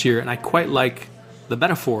last year, and I quite like the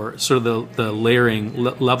metaphor, sort of the layering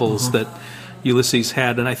levels that Ulysses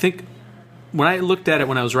had. And I think when I looked at it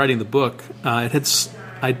when I was writing the book,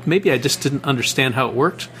 maybe I just didn't understand how it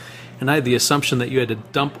worked. And I had the assumption that you had to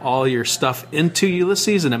dump all your stuff into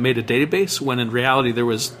Ulysses and it made a database, when in reality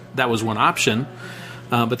that was one option.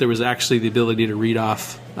 But there was actually the ability to read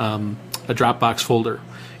off a Dropbox folder,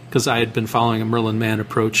 because I had been following a Merlin Mann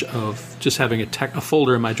approach of just having a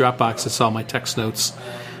folder in my Dropbox that's all my text notes.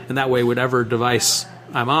 And that way, whatever device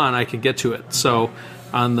I'm on, I can get to it. So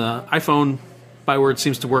on the iPhone, Byword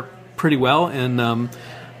seems to work pretty well. And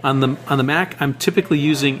on the Mac, I'm typically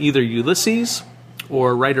using either Ulysses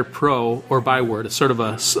or Writer Pro or Byword. It's sort of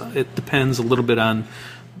it depends a little bit on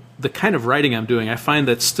the kind of writing I'm doing. I find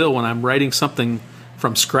that still when I'm writing something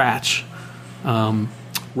from scratch,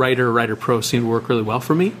 Writer Pro seem to work really well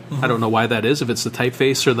for me. Mm-hmm. I don't know why that is, if it's the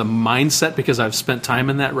typeface or the mindset, because I've spent time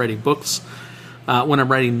in that writing books. When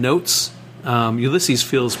I'm writing notes, Ulysses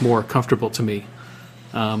feels more comfortable to me.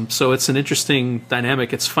 So it's an interesting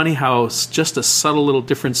dynamic. It's funny how just a subtle little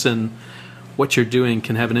difference in what you're doing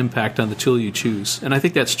can have an impact on the tool you choose. And I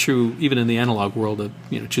think that's true even in the analog world of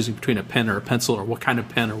choosing between a pen or a pencil, or what kind of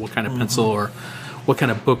pen or what kind of pencil, or what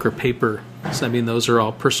kind of book or paper. So, those are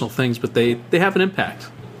all personal things, but they have an impact.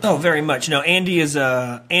 Oh, very much. Andy is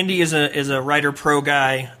a Writer Pro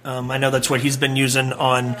guy. I know that's what he's been using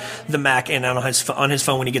on the Mac and on his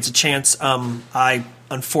phone when he gets a chance. I,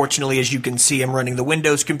 unfortunately, as you can see, I'm running the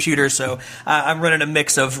Windows computer, so I'm running a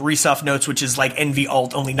mix of Resoft Notes, which is like Envy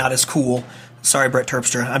Alt, only not as cool. Sorry, Brett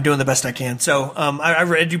Terpstra. I'm doing the best I can. So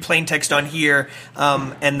I do plain text on here,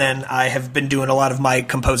 and then I have been doing a lot of my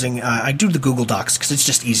composing. I do the Google Docs because it's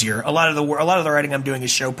just easier. A lot of the writing I'm doing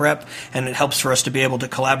is show prep, and it helps for us to be able to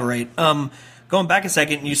collaborate. Going back a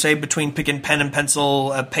second, you say between picking pen and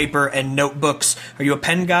pencil, paper and notebooks. Are you a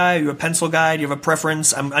pen guy? Are you a pencil guy? Do you have a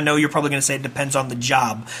preference? I know you're probably going to say it depends on the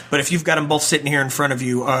job, but if you've got them both sitting here in front of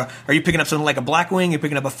you, are you picking up something like a Blackwing? Are you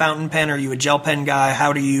picking up a fountain pen? Are you a gel pen guy?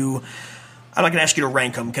 How do you... I'm not going to ask you to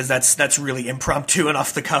rank them because that's really impromptu and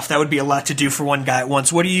off the cuff. That would be a lot to do for one guy at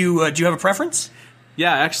once. What do you have a preference?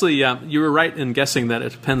 Yeah, actually, you were right in guessing that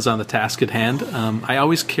it depends on the task at hand. I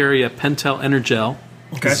always carry a Pentel Energel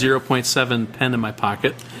 0.7 pen in my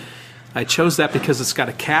pocket. I chose that because it's got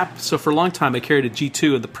a cap. So for a long time, I carried a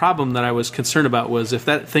G2, and the problem that I was concerned about was if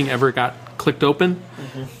that thing ever got clicked open,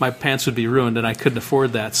 my pants would be ruined, and I couldn't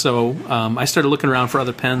afford that. So I started looking around for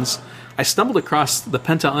other pens. I stumbled across the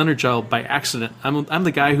Pentel Energel by accident. I'm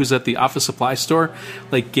the guy who's at the office supply store,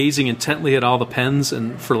 like gazing intently at all the pens,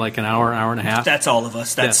 and for like an hour and a half. That's all of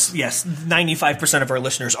us. Yes. 95% of our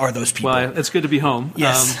listeners are those people. Well, it's good to be home.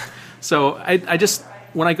 Yes. So I just,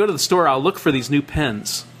 when I go to the store, I'll look for these new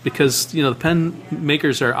pens because the pen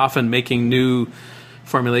makers are often making new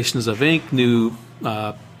formulations of ink, new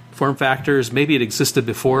form factors. Maybe it existed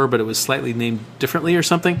before, but it was slightly named differently or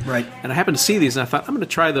something. Right. And I happened to see these, and I thought, I'm going to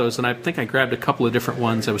try those. And I think I grabbed a couple of different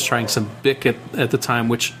ones. I was trying some Bic at the time,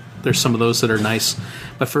 which there's some of those that are nice.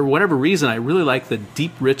 But for whatever reason, I really like the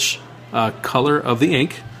deep, rich color of the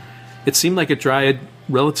ink. It seemed like it dried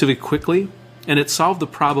relatively quickly, and it solved the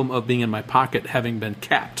problem of being in my pocket having been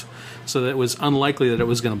capped. so that it was unlikely that it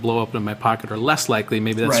was going to blow up in my pocket, or less likely,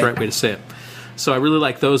 maybe that's the right way to say it. So I really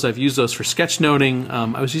like those. I've used those for sketchnoting.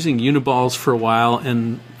 I was using Uniballs for a while,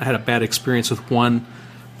 and I had a bad experience with one,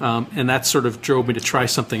 and that sort of drove me to try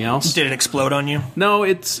something else. Did it explode on you? No,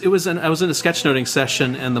 I was in a sketchnoting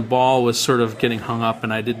session, and the ball was sort of getting hung up,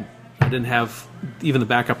 and I didn't have, even the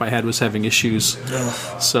backup I had was having issues.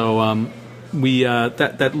 Ugh. So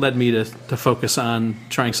that led me to focus on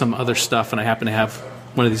trying some other stuff, and I happened to have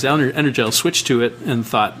one of these Energels switch to it, and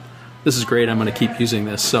thought, this is great, I'm going to keep using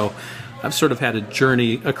this. So I've sort of had a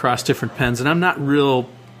journey across different pens, and I'm not real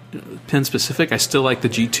pen specific. I still like the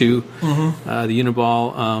G2, the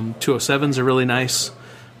Uniball. 207s are really nice,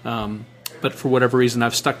 but for whatever reason,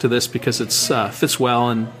 I've stuck to this because it fits well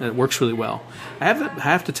and it works really well. I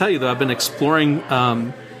have to tell you, though, I've been exploring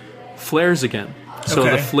flares again. So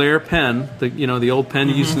the flare pen, the old pen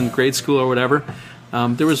you used in grade school or whatever,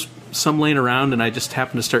 there was some laying around, and I just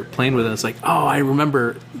happened to start playing with it. It's like, oh, I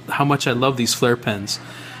remember how much I love these flare pens.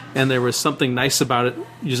 And there was something nice about it.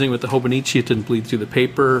 Using it with the Hobonichi, it didn't bleed through the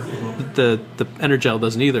paper. The Energel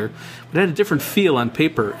doesn't either. But it had a different feel on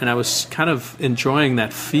paper, and I was kind of enjoying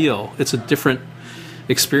that feel. It's a different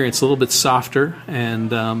experience, a little bit softer.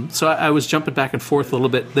 And so I was jumping back and forth a little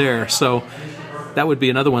bit there. So that would be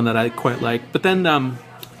another one that I quite like. But then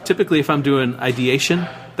typically if I'm doing ideation,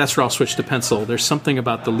 that's where I'll switch to pencil. There's something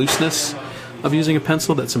about the looseness of using a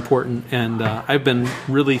pencil that's important. And I've been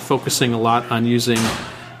really focusing a lot on using...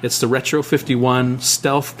 It's the Retro 51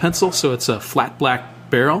 Stealth pencil, so it's a flat black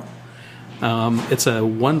barrel. It's a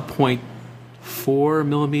 1.4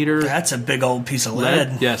 millimeter. That's a big old piece of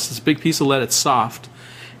lead. Yes, it's a big piece of lead. It's soft.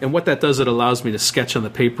 And what that does, it allows me to sketch on the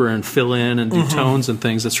paper and fill in and do tones and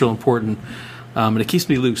things. That's real important. And it keeps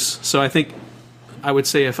me loose. So I think I would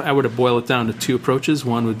say if I were to boil it down to two approaches,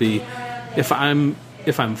 one would be if I'm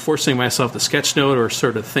forcing myself to sketchnote or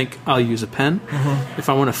sort of think, I'll use a pen. If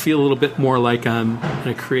I want to feel a little bit more like I'm in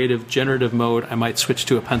a creative, generative mode, I might switch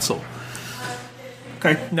to a pencil.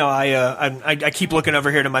 Okay. No, I keep looking over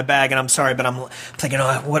here to my bag, and I'm sorry, but I'm thinking,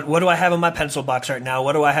 what do I have in my pencil box right now?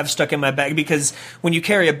 What do I have stuck in my bag? Because when you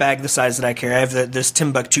carry a bag the size that I carry, I have this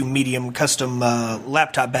Timbuktu medium custom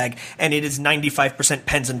laptop bag, and it is 95%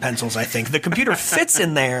 pens and pencils, I think. The computer fits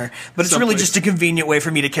in there, but it's really just a convenient way for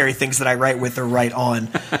me to carry things that I write with or write on.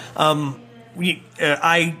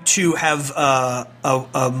 I too have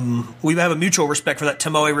we have a mutual respect for that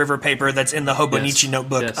Tomoe River paper that's in the Hobonichi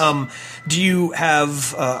notebook. Yes. Do you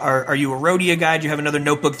have are you a Rhodia guy? Do you have another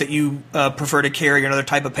notebook that you prefer to carry, or another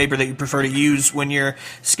type of paper that you prefer to use when you're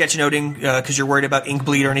sketchnoting because you're worried about ink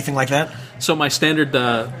bleed or anything like that? So my standard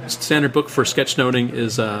book for sketchnoting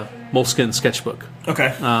is Moleskine sketchbook.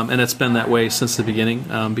 Okay, and it's been that way since the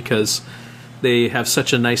beginning because they have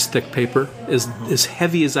such a nice thick paper. As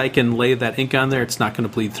heavy as I can lay that ink on there, it's not going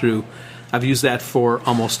to bleed through. I've used that for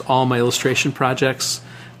almost all my illustration projects.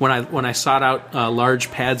 When I sought out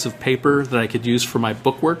large pads of paper that I could use for my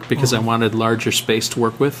bookwork because I wanted larger space to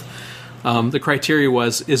work with, the criteria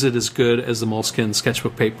was, is it as good as the Moleskine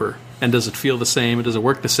sketchbook paper? And does it feel the same? And does it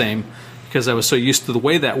work the same? Because I was so used to the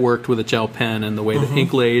way that worked with a gel pen and the way the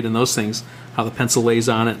ink laid and those things, how the pencil lays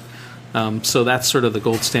on it. So that's sort of the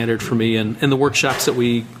gold standard for me. And in the workshops that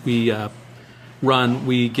we run,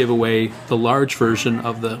 we give away the large version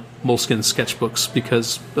of the Moleskine sketchbooks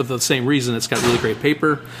because of the same reason. It's got really great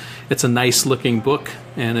paper. It's a nice looking book,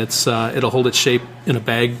 and it'll hold its shape in a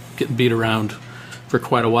bag getting beat around for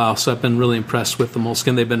quite a while. So I've been really impressed with the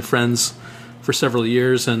Moleskine. They've been friends for several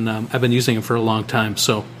years, and I've been using them for a long time.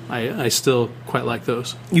 So I still quite like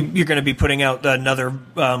those. You're going to be putting out another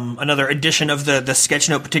edition of the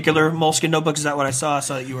Sketchnote particular Moleskine notebooks. Is that what I saw?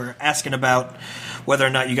 So you were asking about whether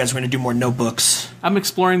or not you guys were going to do more notebooks. I'm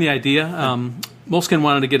exploring the idea. Moleskine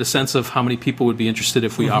wanted to get a sense of how many people would be interested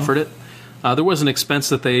if we offered it. There was an expense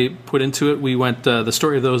that they put into it. We went the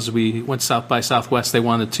story of those. We went South by Southwest. They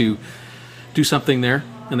wanted to do something there,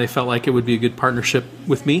 and they felt like it would be a good partnership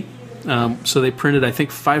with me. So they printed, I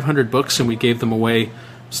think, 500 books, and we gave them away. It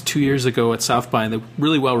was 2 years ago at South by, and they were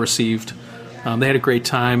really well received. They had a great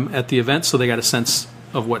time at the event, so they got a sense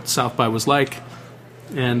of what South by was like.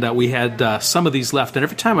 And we had some of these left. And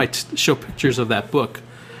every time I show pictures of that book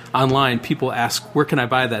online, people ask, where can I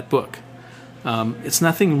buy that book? It's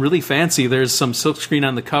nothing really fancy. There's some silkscreen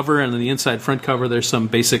on the cover, and on the inside front cover, there's some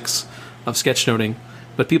basics of sketchnoting.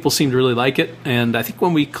 But people seem to really like it, and I think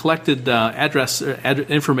when we collected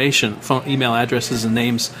information, phone, email addresses, and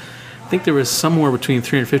names, I think there was somewhere between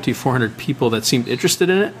 350 and 400 people that seemed interested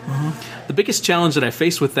in it. The biggest challenge that I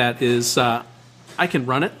face with that is I can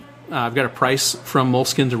run it, I've got a price from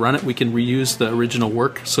Moleskine to run it. We can reuse the original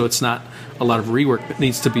work, so it's not a lot of rework that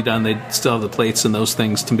needs to be done. They still have the plates and those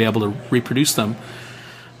things to be able to reproduce them.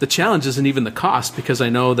 The challenge isn't even the cost, because I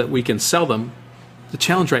know that we can sell them. The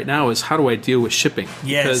challenge right now is, how do I deal with shipping?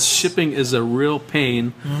 Yes. Because shipping is a real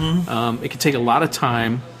pain. It can take a lot of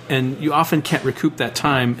time, and you often can't recoup that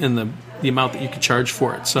time in the amount that you could charge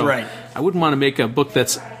for it. So Right. I wouldn't want to make a book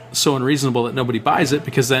that's so unreasonable that nobody buys it,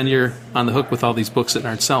 because then you're on the hook with all these books that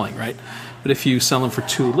aren't selling, right? But if you sell them for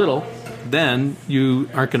too little, then you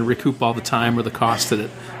aren't going to recoup all the time or the cost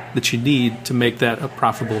that you need to make that a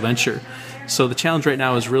profitable venture. So the challenge right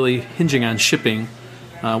now is really hinging on shipping.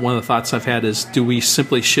 One of the thoughts I've had is, do we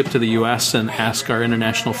simply ship to the U.S. and ask our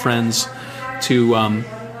international friends to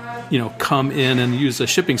come in and use a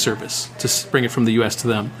shipping service to bring it from the U.S. to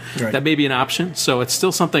them? Right. That may be an option. So it's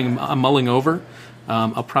still something I'm mulling over.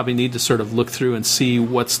 I'll probably need to sort of look through and see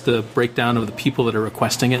what's the breakdown of the people that are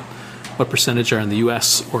requesting it, what percentage are in the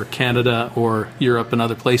U.S. or Canada or Europe and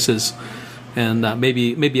other places, and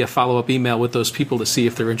maybe a follow-up email with those people to see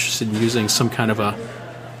if they're interested in using some kind of a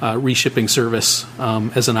reshipping service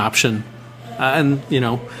as an option.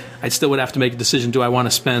 I still would have to make a decision. Do I want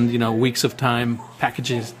to spend weeks of time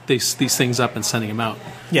packaging these things up and sending them out?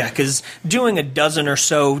 Yeah, because doing a dozen or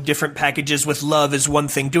so different packages with love is one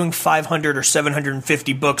thing. Doing 500 or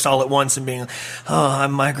 750 books all at once and being,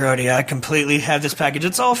 I'm Mike Rohde, I completely have this package.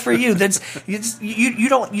 It's all for you.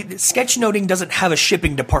 Sketchnoting doesn't have a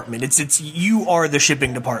shipping department. It's you are the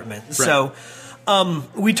shipping department. Right. So.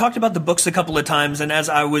 We talked about the books a couple of times, and as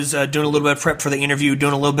I was doing a little bit of prep for the interview,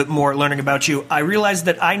 doing a little bit more learning about you, I realized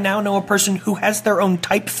that I now know a person who has their own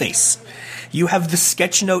typeface. You have the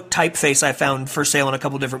Sketchnote typeface I found for sale in a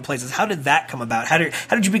couple of different places. How did that come about? How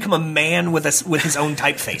did you become a man with his own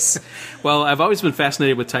typeface? Well, I've always been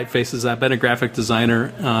fascinated with typefaces. I've been a graphic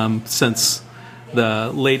designer since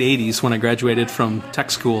the late 80s when I graduated from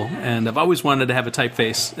tech school, and I've always wanted to have a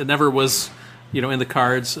typeface. It never was in the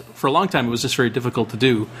cards. For a long time, it was just very difficult to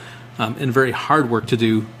do, and very hard work to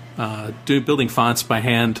do. Building fonts by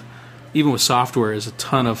hand, even with software, is a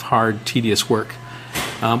ton of hard, tedious work.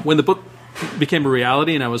 When the book became a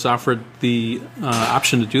reality and I was offered the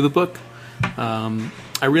option to do the book,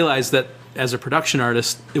 I realized that as a production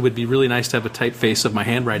artist, it would be really nice to have a typeface of my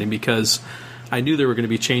handwriting, because I knew there were going to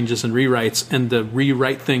be changes and rewrites, and to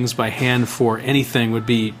rewrite things by hand for anything would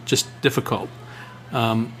be just difficult.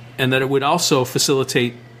 And that it would also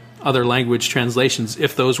facilitate other language translations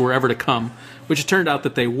if those were ever to come, which it turned out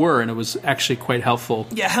that they were, and it was actually quite helpful.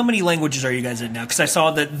 Yeah, how many languages are you guys in now? Because I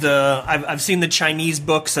saw that I've seen the Chinese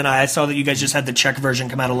books, and I saw that you guys just had the Czech version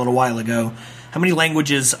come out a little while ago. How many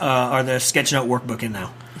languages are the Sketchnote workbook in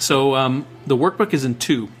now? So the workbook is in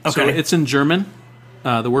 2. Okay. So it's in German.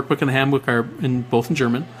 The workbook and the handbook are both in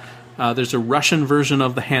German. There's a Russian version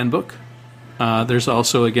of the handbook. There's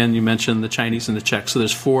also, again, you mentioned the Chinese and the Czech. So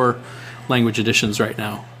there's 4 language editions right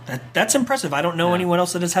now. That's impressive. I don't know anyone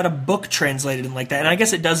else that has had a book translated in like that. And I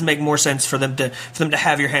guess it does make more sense for them to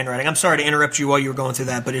have your handwriting. I'm sorry to interrupt you while you were going through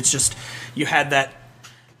that, but it's just you had that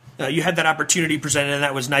opportunity presented, and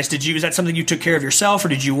that was nice. Is that something you took care of yourself, or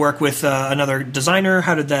did you work with another designer?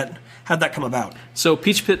 How'd that come about? So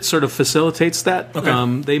Peach Pit sort of facilitates that.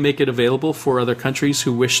 Okay. They make it available for other countries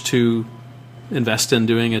who wish to invest in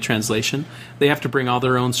doing a translation. They have to bring all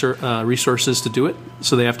their own resources to do it.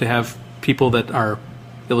 So they have to have people that are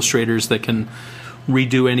illustrators that can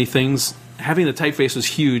redo anything. Having the typeface was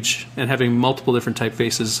huge, and having multiple different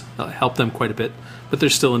typefaces helped them quite a bit. But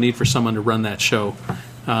there's still a need for someone to run that show.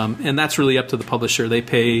 And that's really up to the publisher. They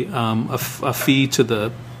pay a fee to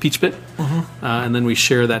the Peach Pit, and then we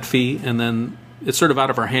share that fee, and then it's sort of out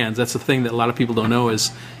of our hands. That's the thing that a lot of people don't know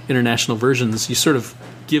is international versions. You sort of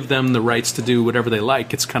give them the rights to do whatever they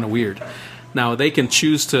like. It's kind of weird. Now, they can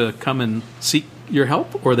choose to come and seek your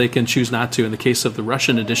help, or they can choose not to. In the case of the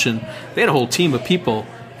Russian edition, they had a whole team of people,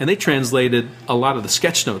 and they translated a lot of the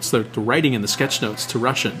sketch notes, the writing in the sketch notes, to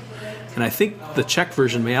Russian. And I think the Czech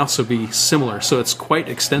version may also be similar, so it's quite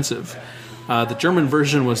extensive. The German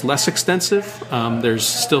version was less extensive. There's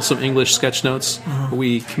still some English sketch notes.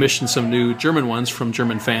 We commissioned some new German ones from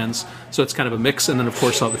German fans, so it's kind of a mix. And then, of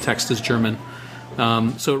course, all the text is German.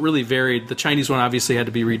 So it really varied. The Chinese one obviously had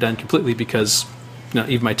to be redone completely because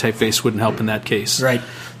even my typeface wouldn't help in that case. Right.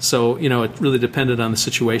 So, it really depended on the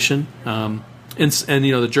situation. And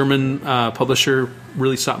the German publisher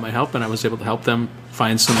really sought my help, and I was able to help them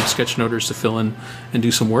find some sketchnoters to fill in and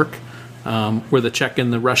do some work. Where the Czech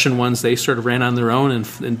and the Russian ones, they sort of ran on their own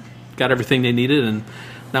and got everything they needed, and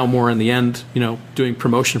now more in the end, doing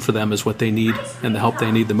promotion for them is what they need and the help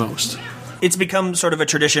they need the most. It's become sort of a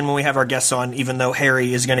tradition when we have our guests on, even though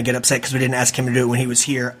Harry is going to get upset because we didn't ask him to do it when he was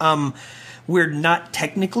here. We're not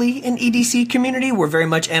technically an EDC community. We're very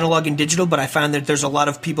much analog and digital, but I found that there's a lot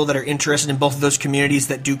of people that are interested in both of those communities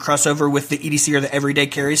that do crossover with the EDC or the everyday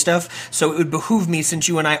carry stuff. So it would behoove me, since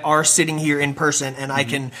you and I are sitting here in person, and I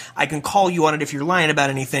can call you on it if you're lying about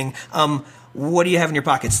anything. What do you have in your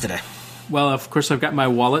pockets today? Well, of course, I've got my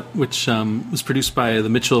wallet, which was produced by the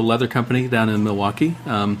Mitchell Leather Company down in Milwaukee.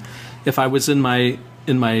 If I was in my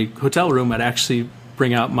hotel room, I'd actually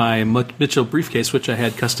bring out my Mitchell briefcase, which I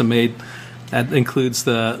had custom made. That includes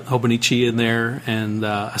the Hobonichi in there and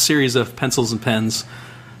a series of pencils and pens,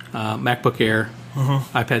 MacBook Air,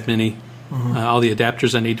 iPad Mini, all the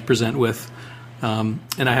adapters I need to present with. And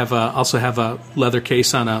I have also have a leather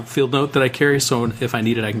case on a Field Note that I carry, so if I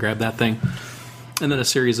need it, I can grab that thing. And then a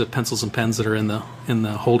series of pencils and pens that are in the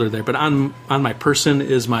holder there. But on my person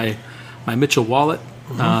is my Mitchell wallet.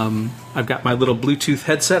 I've got my little Bluetooth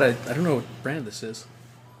headset. I don't know what brand this is.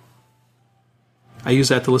 I use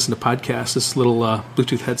that to listen to podcasts, this little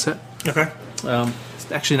Bluetooth headset. Okay.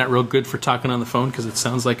 It's actually not real good for talking on the phone because it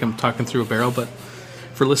sounds like I'm talking through a barrel, but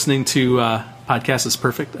for listening to podcasts, it's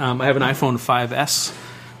perfect. I have an iPhone 5S,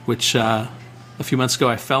 which a few months ago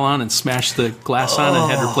I fell on and smashed the glass on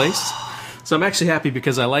and had replaced. So I'm actually happy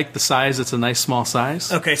because I like the size. It's a nice small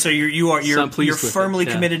size. Okay, so you're firmly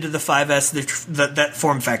committed to the 5S, that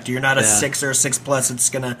form factor. You're not a 6 or a 6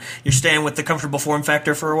 Plus. You're staying with the comfortable form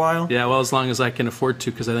factor for a while. Yeah, well, as long as I can afford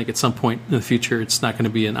to, because I think at some point in the future it's not going to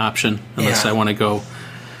be an option unless I want to go,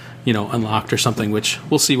 unlocked or something. Which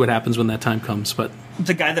we'll see what happens when that time comes. But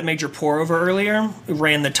the guy that made your pour over earlier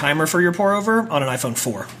ran the timer for your pour over on an iPhone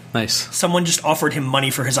 4. Nice. Someone just offered him money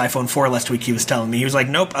for his iPhone 4 last week, he was telling me. He was like,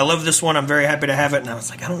 nope, I love this one. I'm very happy to have it. And I was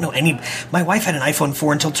like, I don't know my wife had an iPhone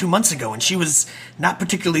 4 until 2 months ago, and she was not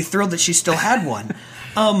particularly thrilled that she still had one.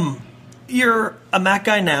 You're a Mac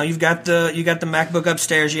guy now. You got the MacBook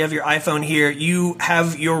upstairs. You have your iPhone here. You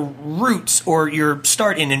have your roots or your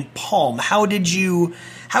start in Palm. How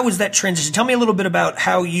was that transition? Tell me a little bit about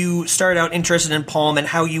how you started out interested in Palm and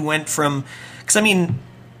how you went from, because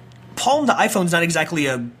Palm to iPhone's not exactly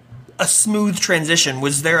a smooth transition.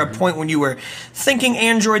 Was there a point when you were thinking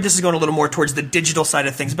Android? This is going a little more towards the digital side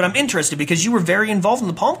of things, but I'm interested because you were very involved in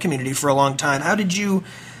the Palm community for a long time. How did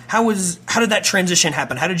that transition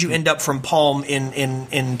happen? How did you end up from Palm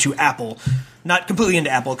into Apple? Not completely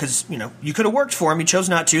into Apple because, you could have worked for him. You chose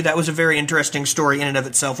not to. That was a very interesting story in and of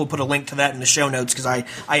itself. We'll put a link to that in the show notes because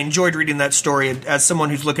I enjoyed reading that story. As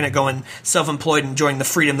someone who's looking at going self-employed and enjoying the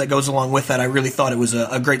freedom that goes along with that, I really thought it was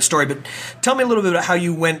a great story. But tell me a little bit about how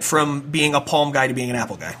you went from being a Palm guy to being an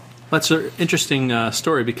Apple guy. That's an interesting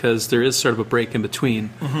story because there is sort of a break in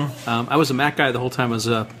between. I was a Mac guy the whole time I was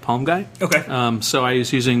a Palm guy. Okay. So I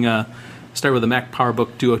was using... started with a Mac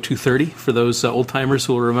PowerBook Duo 230 for those old-timers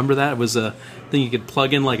who will remember that. It was a thing you could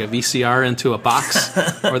plug in like a VCR into a box,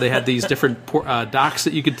 or they had these different docks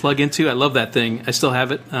that you could plug into. I love that thing. I still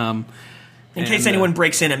have it. In case anyone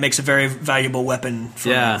breaks in, it makes a very valuable weapon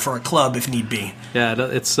for a club if need be. Yeah,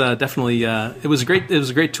 it's definitely it was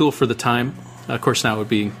a great tool for the time. Of course, now it would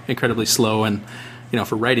be incredibly slow, and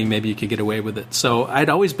for writing, maybe you could get away with it. So I'd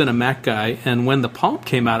always been a Mac guy, and when the Palm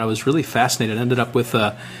came out, I was really fascinated. I ended up with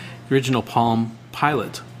original Palm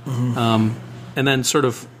Pilot, and then sort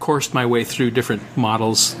of coursed my way through different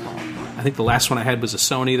models. I think the last one I had was a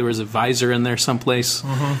Sony. There was a visor in there someplace.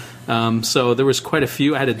 So there was quite a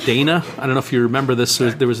few. I had a Dana. I don't know if you remember this.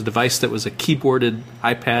 There was a device that was a keyboarded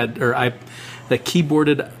iPad a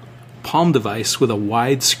keyboarded Palm device with a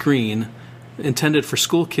wide screen intended for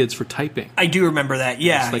school kids for typing. I do remember that.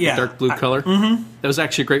 Yeah, it's like a dark blue color. That was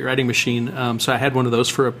actually a great writing machine. So I had one of those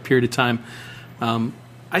for a period of time.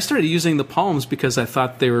 I started using the Palms because I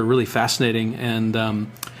thought they were really fascinating, and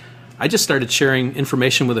I just started sharing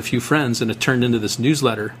information with a few friends, and it turned into this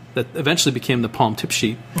newsletter that eventually became the Palm Tip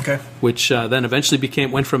Sheet, which then eventually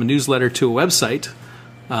went from a newsletter to a website,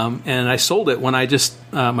 and I sold it when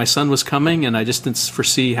my son was coming, and I just didn't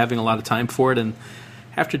foresee having a lot of time for it, and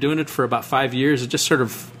after doing it for about 5 years, it just sort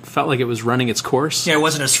of felt like it was running its course. Yeah, it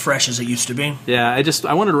wasn't as fresh as it used to be. Yeah,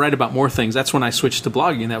 I wanted to write about more things. That's when I switched to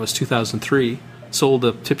blogging. That was 2003. Sold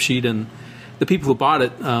a tip sheet, and the people who bought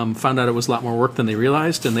it found out it was a lot more work than they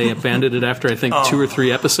realized, and they abandoned it after, I think, 2 or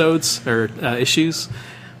 3 episodes or issues.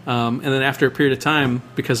 And then after a period of time,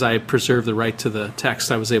 because I preserved the right to the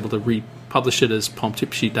text, I was able to republish it as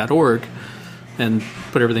palmtipsheet.org and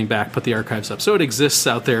put everything back, put the archives up. So it exists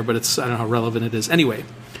out there, but I don't know how relevant it is. Anyway,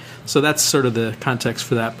 so that's sort of the context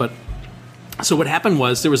for that. But so what happened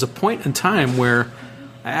was there was a point in time where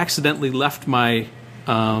I accidentally left my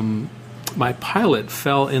Pilot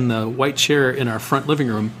fell in the white chair in our front living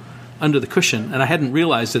room under the cushion, and I hadn't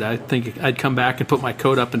realized it. I think I'd come back and put my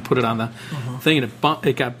coat up and put it on the thing, and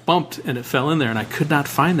it got bumped and it fell in there, and I could not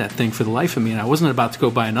find that thing for the life of me, and I wasn't about to go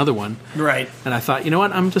buy another one. Right. And I thought, you know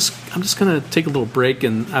what, I'm just going to take a little break,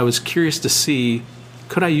 and I was curious to see,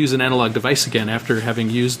 could I use an analog device again after having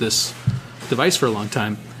used this device for a long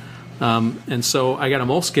time? And so I got a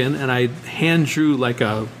Moleskine, and I hand drew like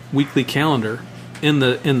a weekly calendar in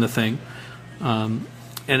the thing.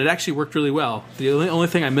 And it actually worked really well. The only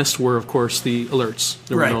thing I missed were, of course, the alerts.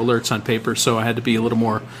 There were no alerts on paper, so I had to be a little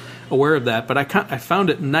more aware of that. But I found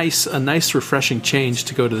it a nice, refreshing change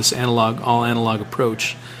to go to this all analog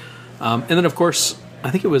approach. And then, of course,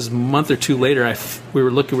 I think it was a month or two later, we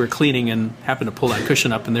were cleaning and happened to pull that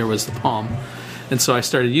cushion up, and there was the Palm. And so I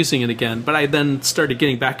started using it again. But I then started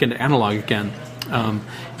getting back into analog again.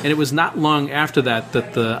 And it was not long after that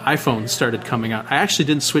the iPhone started coming out. I actually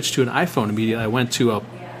didn't switch to an iPhone immediately. I went to an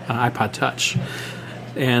iPod Touch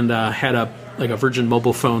and had a Virgin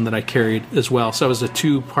mobile phone that I carried as well. So I was a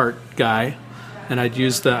two-part guy, and I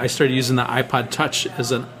started using the iPod Touch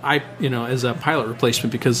as a pilot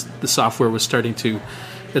replacement because the software was starting to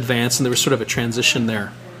advance, and there was sort of a transition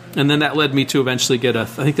there. And then that led me to eventually get I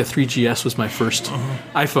think the 3GS was my first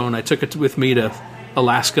iPhone. I took it with me to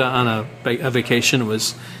Alaska on a vacation,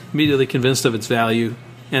 was immediately convinced of its value,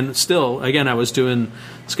 and still, again, I was doing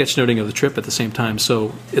sketchnoting of the trip at the same time.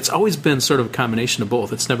 So it's always been sort of a combination of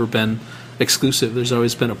both. It's never been exclusive. There's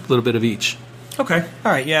always been a little bit of each. Okay,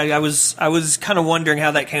 all right, yeah, I was kind of wondering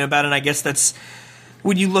how that came about, and I guess that's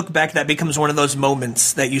when you look back, that becomes one of those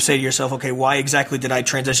moments that you say to yourself, okay, why exactly did I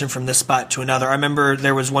transition from this spot to another? I remember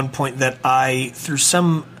there was one point that I, through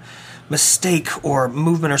some mistake or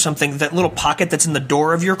movement or something, that little pocket that's in the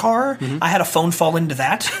door of your car, I had a phone fall into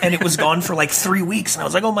that, and it was gone for like 3 weeks, and I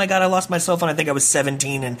was like, oh my God, I lost my cell phone. I think I was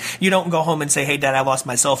 17, and you don't go home and say, hey Dad, I lost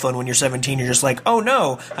my cell phone when you're 17. You're just like, oh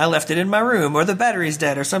no, I left it in my room, or the battery's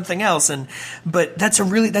dead, or something else. But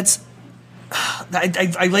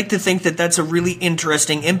I like to think that that's a really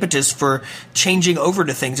interesting impetus for changing over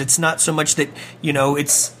to things. It's not so much that,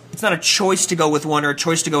 it's not a choice to go with one or a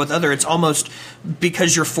choice to go with other. It's almost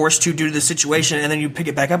because you're forced to due to the situation, and then you pick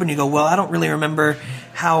it back up and you go, well, I don't really remember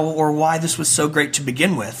how or why this was so great to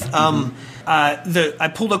begin with.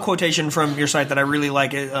 I pulled a quotation from your site that I really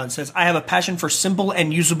like. It says, I have a passion for simple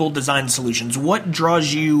and usable design solutions. What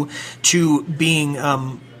draws you to being...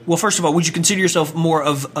 well, first of all, would you consider yourself more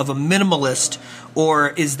of a minimalist, or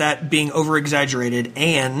is that being over-exaggerated?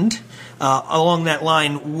 And along that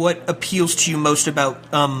line, what appeals to you most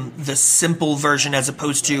about the simple version as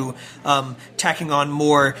opposed to tacking on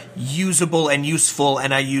more usable and useful?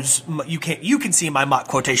 And you can see my mock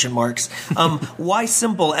quotation marks. Why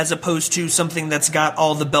simple as opposed to something that's got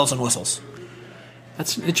all the bells and whistles?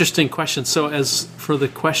 That's an interesting question. So as for the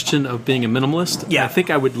question of being a minimalist, I think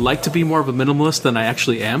I would like to be more of a minimalist than I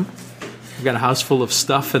actually am. I've got a house full of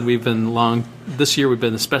stuff, and this year we've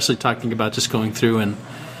been especially talking about just going through and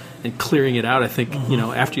clearing it out. I think,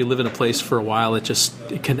 after you live in a place for a while, it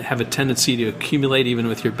can have a tendency to accumulate even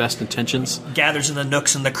with your best intentions. Gathers in the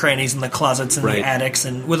nooks and the crannies and the closets and the attics,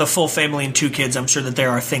 and with a full family and 2 kids, I'm sure that there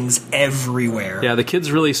are things everywhere. Yeah, the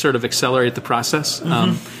kids really sort of accelerate the process.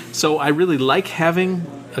 So I really like having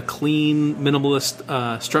a clean,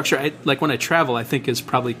 minimalist structure. Like when I travel, I think is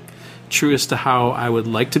probably truest to how I would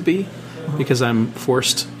like to be, because I'm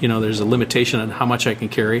forced, there's a limitation on how much I can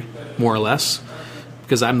carry, more or less,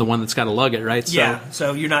 because I'm the one that's got to lug it, right?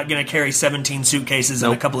 So you're not going to carry 17 suitcases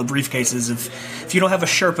and a couple of briefcases. If you don't have a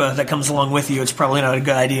Sherpa that comes along with you, it's probably not a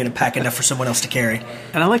good idea to pack enough for someone else to carry.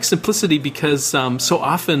 And I like simplicity because so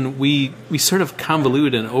often we sort of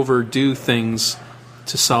convolute and overdo things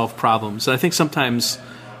to solve problems. And I think sometimes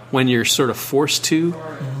when you're sort of forced to,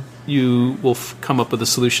 you will come up with a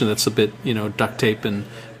solution that's a bit, duct tape and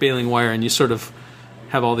baling wire, and you sort of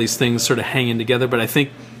have all these things sort of hanging together. But I think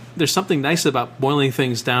there's something nice about boiling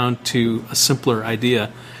things down to a simpler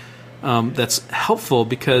idea that's helpful,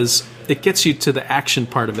 because it gets you to the action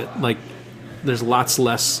part of it. Like, there's lots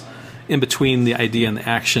less in between the idea and the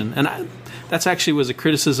action. And that's actually was a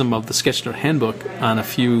criticism of the Sketchnote Handbook on a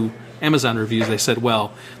few Amazon reviews. They said,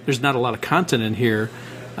 well, there's not a lot of content in here.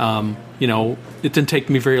 It didn't take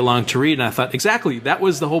me very long to read. And I thought, exactly, that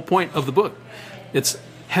was the whole point of the book. It's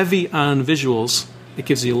heavy on visuals. It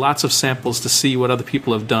gives you lots of samples to see what other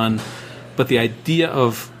people have done. But the idea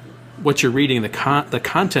of what you're reading, the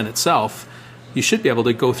content itself, you should be able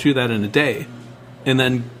to go through that in a day and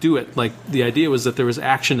then do it. Like, the idea was that there was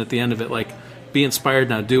action at the end of it, like, be inspired,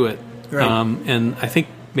 now do it. Right. And I think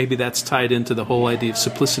maybe that's tied into the whole idea of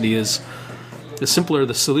simplicity. Is the simpler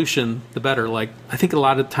the solution, the better. Like, I think a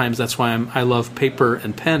lot of times that's why I love paper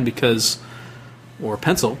and pen, because or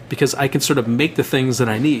pencil, because I can sort of make the things that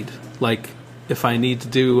I need. Like if I need to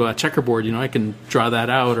do a checkerboard, I can draw that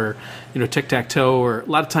out, or tic-tac-toe, or a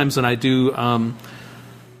lot of times when I do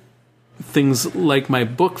things like my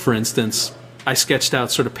book, for instance, I sketched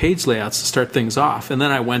out sort of page layouts to start things off, and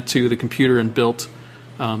then I went to the computer and built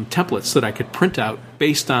templates that I could print out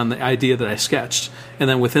based on the idea that I sketched. And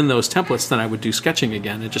then within those templates, then I would do sketching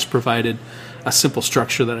again. It just provided a simple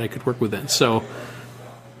structure that I could work within. So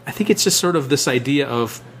I think it's just sort of this idea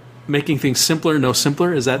of making things simpler, no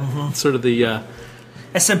simpler. Is that sort of the...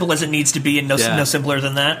 as simple as it needs to be, and no simpler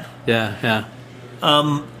than that? Yeah.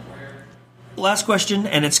 Last question,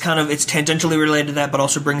 and it's tangentially related to that, but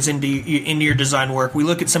also brings into your design work. We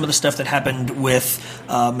look at some of the stuff that happened with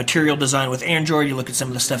material design with Android. You look at some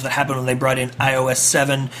of the stuff that happened when they brought in iOS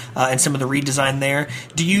 7 and some of the redesign there.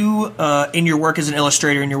 Do you, in your work as an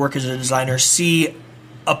illustrator, in your work as a designer, see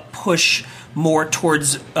a push more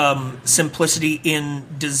towards simplicity in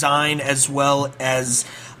design as well as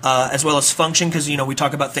function? Because we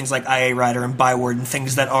talk about things like IA Writer and Byword and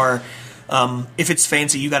things that are. If it's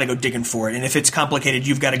fancy, you got to go digging for it, and if it's complicated,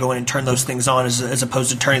 you've got to go in and turn those things on as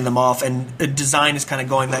opposed to turning them off. And design is kind of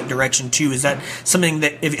going that direction too. Is that something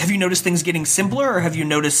that have you noticed things getting simpler, or have you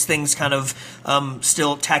noticed things kind of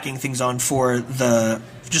still tacking things on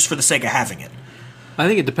just for the sake of having it? I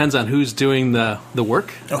think it depends on who's doing the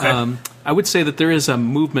work. Okay. I would say that there is a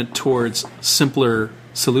movement towards simpler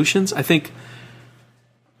solutions. I think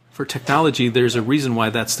for technology, there's a reason why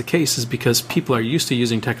that's the case, is because people are used to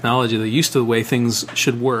using technology. They're used to the way things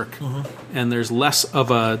should work, and there's less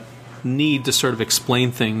of a need to sort of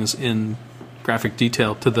explain things in graphic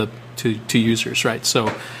detail to users, right?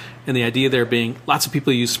 So, and the idea there being, lots of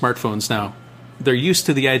people use smartphones now. They're used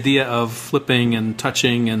to the idea of flipping and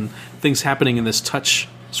touching and things happening in this touch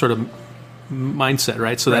sort of mindset,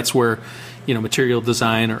 right? So that's where material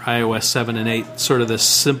design or iOS 7 and 8, sort of this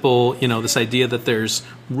simple, this idea that there's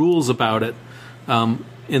rules about it.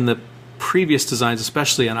 In the previous designs,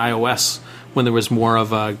 especially on iOS, when there was more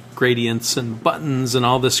of gradients and buttons and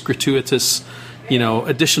all this gratuitous,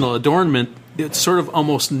 additional adornment, it sort of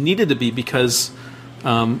almost needed to be because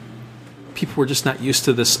people were just not used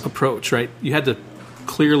to this approach, right? You had to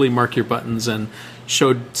clearly mark your buttons and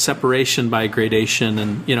showed separation by gradation,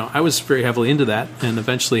 and I was very heavily into that, and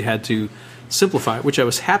eventually had to simplify it, which I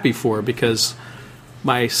was happy for, because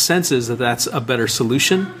my sense is that that's a better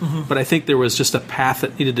solution. But I think there was just a path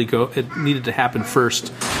that needed to happen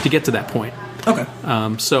first to get to that point. Okay.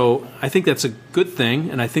 So I think that's a good thing,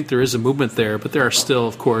 and I think there is a movement there, but there are still,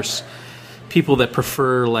 of course, people that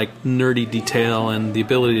prefer like nerdy detail and the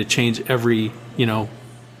ability to change every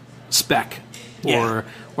spec or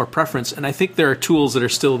preference. And I think there are tools that are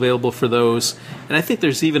still available for those, and I think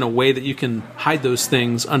there's even a way that you can hide those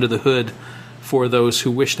things under the hood for those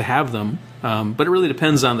who wish to have them. But it really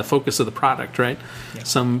depends on the focus of the product, right? Yeah.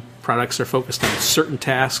 Some products are focused on certain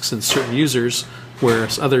tasks and certain users,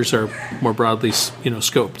 whereas others are more broadly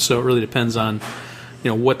scoped. So it really depends on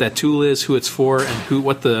what that tool is, who it's for, and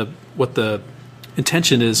what the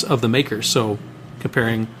intention is of the maker. So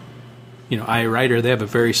comparing IA Writer, they have a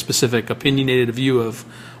very specific opinionated view of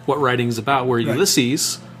what writing is about, where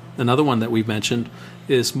Ulysses, another one that we've mentioned,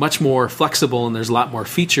 is much more flexible, and there's a lot more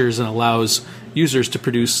features and allows users to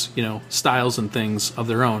produce styles and things of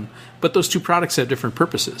their own. But those two products have different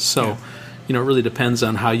purposes. So it really depends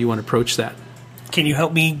on how you want to approach that. Can you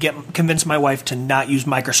help me convince my wife to not use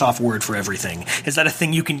Microsoft Word for everything? Is that a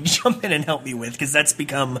thing you can jump in and help me with? Because that's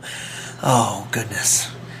become, oh, goodness.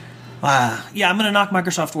 Yeah, I'm going to knock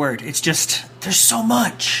Microsoft Word. It's just, there's so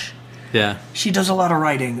much. Yeah. She does a lot of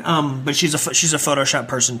writing, but she's a Photoshop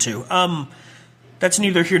person, too. That's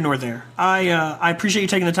neither here nor there. I appreciate you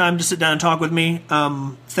taking the time to sit down and talk with me.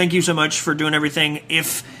 Thank you so much for doing everything.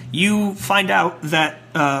 If you find out that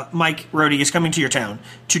Mike Rohde is coming to your town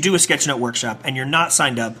to do a Sketchnote workshop and you're not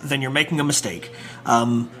signed up, then you're making a mistake.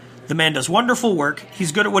 The man does wonderful work.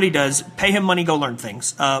 He's good at what he does. Pay him money, go learn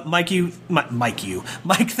things. Mike,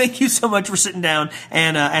 thank you so much for sitting down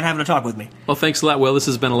and having a talk with me. Well, thanks a lot, Will. This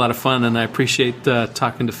has been a lot of fun, and I appreciate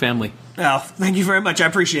talking to family. Oh, thank you very much. I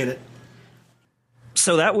appreciate it.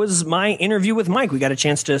 So that was my interview with Mike. We got a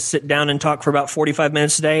chance to sit down and talk for about 45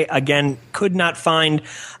 minutes today. Again, could not find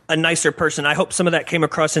a nicer person. I hope some of that came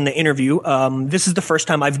across in the interview. This is the first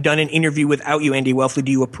time I've done an interview without you, Andy Welfley.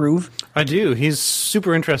 Do you approve? I do. He's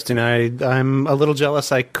super interesting. I'm a little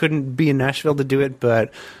jealous I couldn't be in Nashville to do it,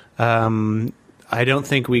 but I don't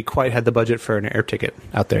think we quite had the budget for an air ticket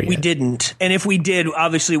out there yet. We didn't. And if we did,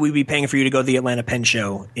 obviously we'd be paying for you to go to the Atlanta Pen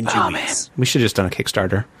Show in 2 weeks. Man. We should have just done a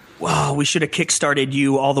Kickstarter. Wow, we should have kickstarted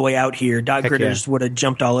you all the way out here. Dot Gritters would have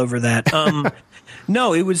jumped all over that.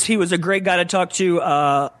 No, he was a great guy to talk to.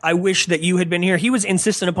 I wish that you had been here. He was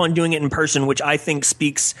insistent upon doing it in person, which I think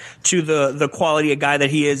speaks to the quality of guy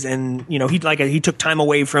that he is. And he took time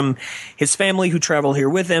away from his family who traveled here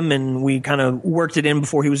with him, and we kind of worked it in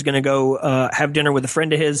before he was going to go have dinner with a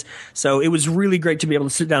friend of his. So it was really great to be able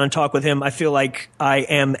to sit down and talk with him. I feel like I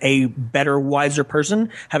am a better, wiser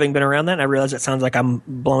person having been around that. And I realize it sounds like I'm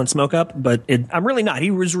blowing smoke up, but I'm really not.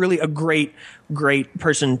 He was really a great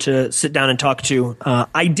person to sit down and talk to.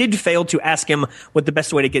 I did fail to ask him what the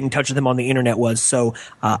best way to get in touch with him on the internet was, so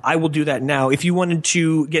I will do that now. If you wanted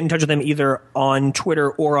to get in touch with him either on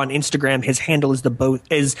Twitter or on Instagram, his handle is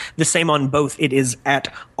the same on both. It is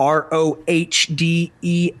at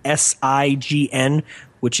ROHDESIGN,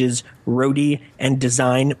 which is Rohde and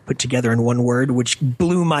Design put together in one word, which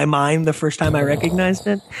blew my mind the first time I recognized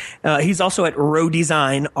it. He's also at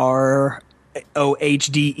Rohdesign, ROHDESIGN.com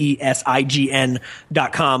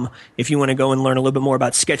if you want to go and learn a little bit more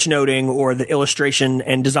about sketchnoting or the illustration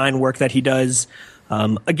and design work that he does.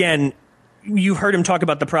 Again, you've heard him talk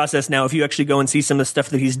about the process now. If you actually go and see some of the stuff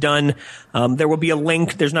that he's done, there will be a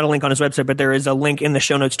link. There's not a link on his website, but there is a link in the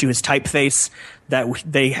show notes to his typeface that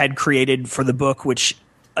they had created for the book, which,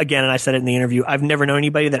 again, and I said it in the interview, I've never known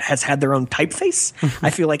anybody that has had their own typeface. I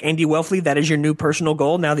feel like, Andy Welfley, that is your new personal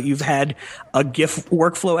goal now that you've had a GIF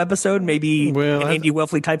workflow episode, maybe an Andy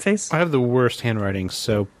Welfley typeface? I have the worst handwriting,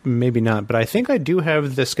 so maybe not. But I think I do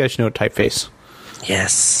have the Sketchnote typeface.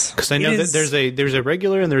 Yes. Because I know that there's a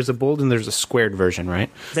regular and there's a bold and there's a squared version,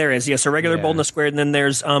 right? There is, yes. A regular, bold, and a squared, and then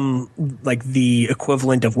there's like the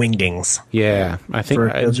equivalent of wingdings. Yeah. I think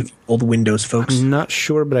for those of old Windows folks. I'm not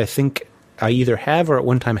sure, but I think I either have or at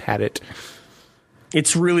one time had it.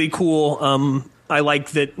 It's really cool. I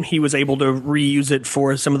like that he was able to reuse it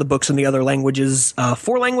for some of the books in the other languages,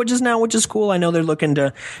 4 languages now, which is cool. I know they're looking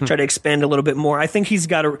to try to expand a little bit more. I think he's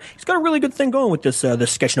got a really good thing going with this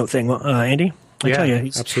Sketchnote thing, Andy. I tell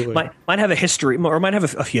you, absolutely. Might have a history, or might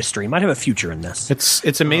have a history, might have a future in this.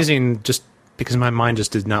 It's amazing, just because my mind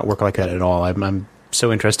just did not work like that at all. I'm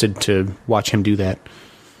so interested to watch him do that.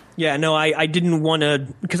 Yeah, no, I didn't want to,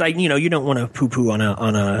 because you don't want to poo-poo on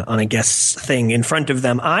a guest's thing in front of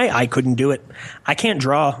them. I couldn't do it. I can't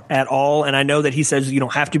draw at all, and I know that he says you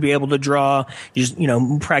don't have to be able to draw. You just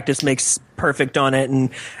practice makes perfect on it. And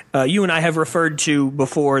you and I have referred to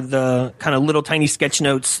before the kind of little tiny sketch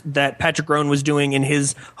notes that Patrick Rohn was doing in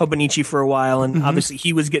his Hobonichi for a while, and obviously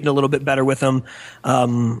he was getting a little bit better with them.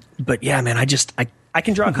 But yeah, man, I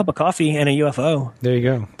can draw a cup of coffee and a UFO. There you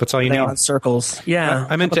go. That's all you need. Circles. Yeah.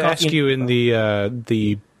 I meant to ask you in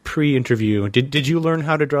the pre-interview. Did you learn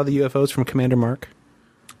how to draw the UFOs from Commander Mark?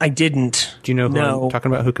 I didn't. Do you know who I'm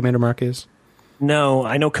talking about? Who Commander Mark is? No,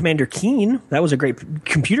 I know Commander Keen. That was a great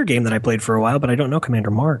computer game that I played for a while, but I don't know Commander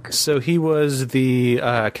Mark. So he was the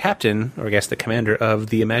captain, or I guess the commander of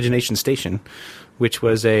the Imagination Station, which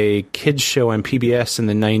was a kids show on PBS in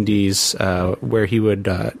the 90s, where he would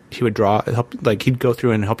draw, he'd go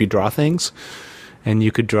through and help you draw things, and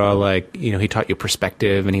you could draw he taught you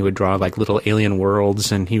perspective, and he would draw like little alien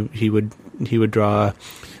worlds, and he would draw,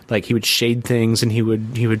 he would shade things, and he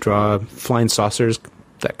would draw flying saucers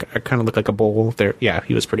that kind of look like a bowl. There, yeah,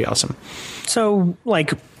 he was pretty awesome. So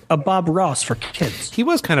like a Bob Ross for kids. He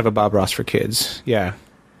was kind of a Bob Ross for kids. Yeah.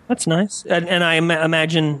 That's nice. And I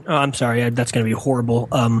imagine, I'm sorry, that's going to be horrible.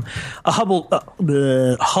 A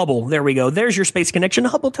Hubble, there we go. There's your space connection, a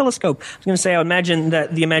Hubble telescope. I was going to say, I imagine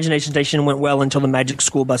that the Imagination Station went well until the Magic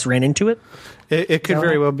School Bus ran into it. It could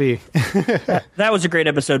very well be. That was a great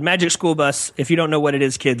episode. Magic School Bus, if you don't know what it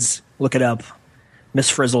is, kids, look it up.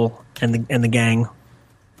 Miss Frizzle and the gang.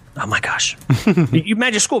 Oh my gosh. You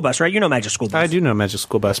Magic School Bus, right? You know Magic School Bus. I do know Magic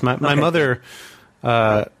School Bus. My mother...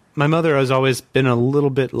 my mother has always been a little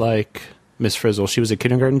bit like Miss Frizzle. She was a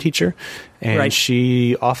kindergarten teacher, and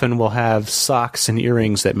she often will have socks and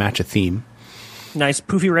earrings that match a theme. Nice.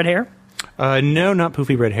 Poofy red hair? No, not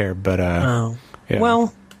poofy red hair, but... Yeah.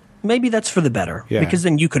 Well, maybe that's for the better, because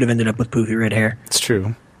then you could have ended up with poofy red hair. It's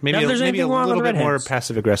true. Maybe a little bit more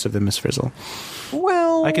passive-aggressive than Miss Frizzle. Well...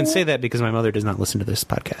 I can say that because my mother does not listen to this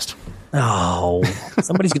podcast. Oh,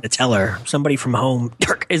 somebody's going to tell her. Somebody from home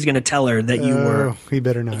is going to tell her that you were. He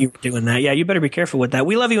better not. You were doing that. Yeah, you better be careful with that.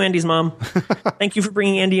 We love you, Andy's mom. Thank you for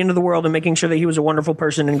bringing Andy into the world and making sure that he was a wonderful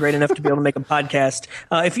person and great enough to be able to make a podcast.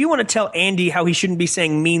 If you want to tell Andy how he shouldn't be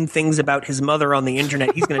saying mean things about his mother on the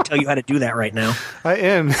internet, he's going to tell you how to do that right now. I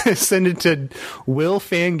am. Send it to Will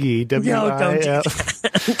Fangy. No, don't do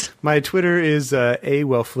that. My Twitter is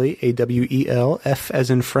awelfley, AWEL, F as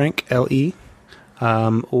in Frank, LE.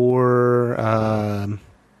 I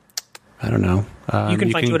I don't know. You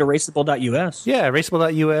can find you at erasable.us. Yeah,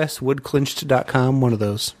 erasable.us, woodclinched.com, one of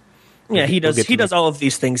those. Yeah, he does all of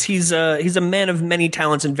these things. He's a man of many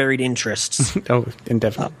talents and varied interests. Oh,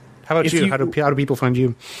 indefinitely. How about you? How do people find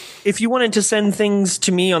you? If you wanted to send things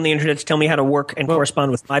to me on the internet to tell me how to work and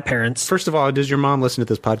correspond with my parents. First of all, does your mom listen to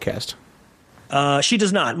this podcast? She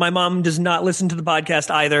does not. My mom does not listen to the podcast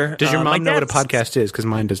either. Does your mom know what a podcast is? Because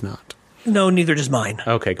mine does not. No, neither does mine.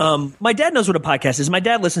 Okay, good. My dad knows what a podcast is. My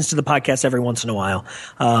dad listens to the podcast every once in a while.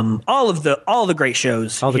 All the great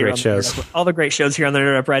shows. All the great shows here on the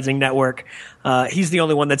Nerd Uprising Network. He's the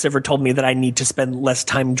only one that's ever told me that I need to spend less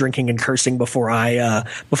time drinking and cursing before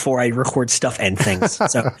I record stuff and things.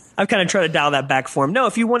 So I've kind of tried to dial that back for him. No,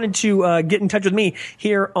 if you wanted to get in touch with me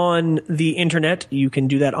here on the internet, you can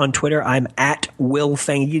do that on Twitter. I'm at Will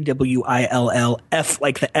Fangui, WILLF,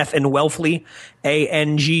 like the F in Welfly,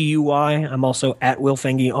 ANGUY. I'm also at Will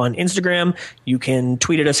Fangui on Instagram. You can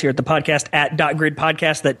tweet at us here at the podcast at .grid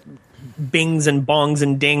podcast. That bings and bongs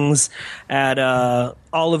and dings at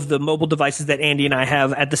all of the mobile devices that Andy and I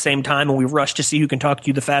have at the same time, and we rush to see who can talk to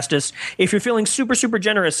you the fastest. If you're feeling super, super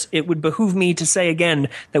generous, it would behoove me to say again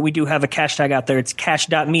that we do have a cash tag out there. It's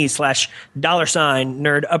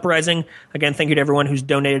cash.me/$Nerd Uprising. Again, thank you to everyone who's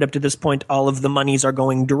donated up to this point. All of the monies are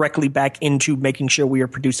going directly back into making sure we are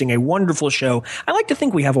producing a wonderful show. I like to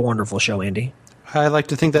think we have a wonderful show, Andy. I like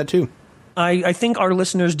to think that too. I think our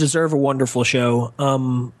listeners deserve a wonderful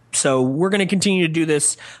show. So we're going to continue to do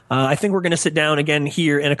this. I think we're going to sit down again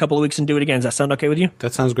here in a couple of weeks and do it again. Does that sound okay with you?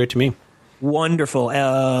 That sounds great to me. Wonderful.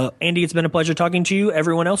 Andy, it's been a pleasure talking to you.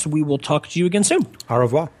 Everyone else, we will talk to you again soon. Au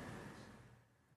revoir.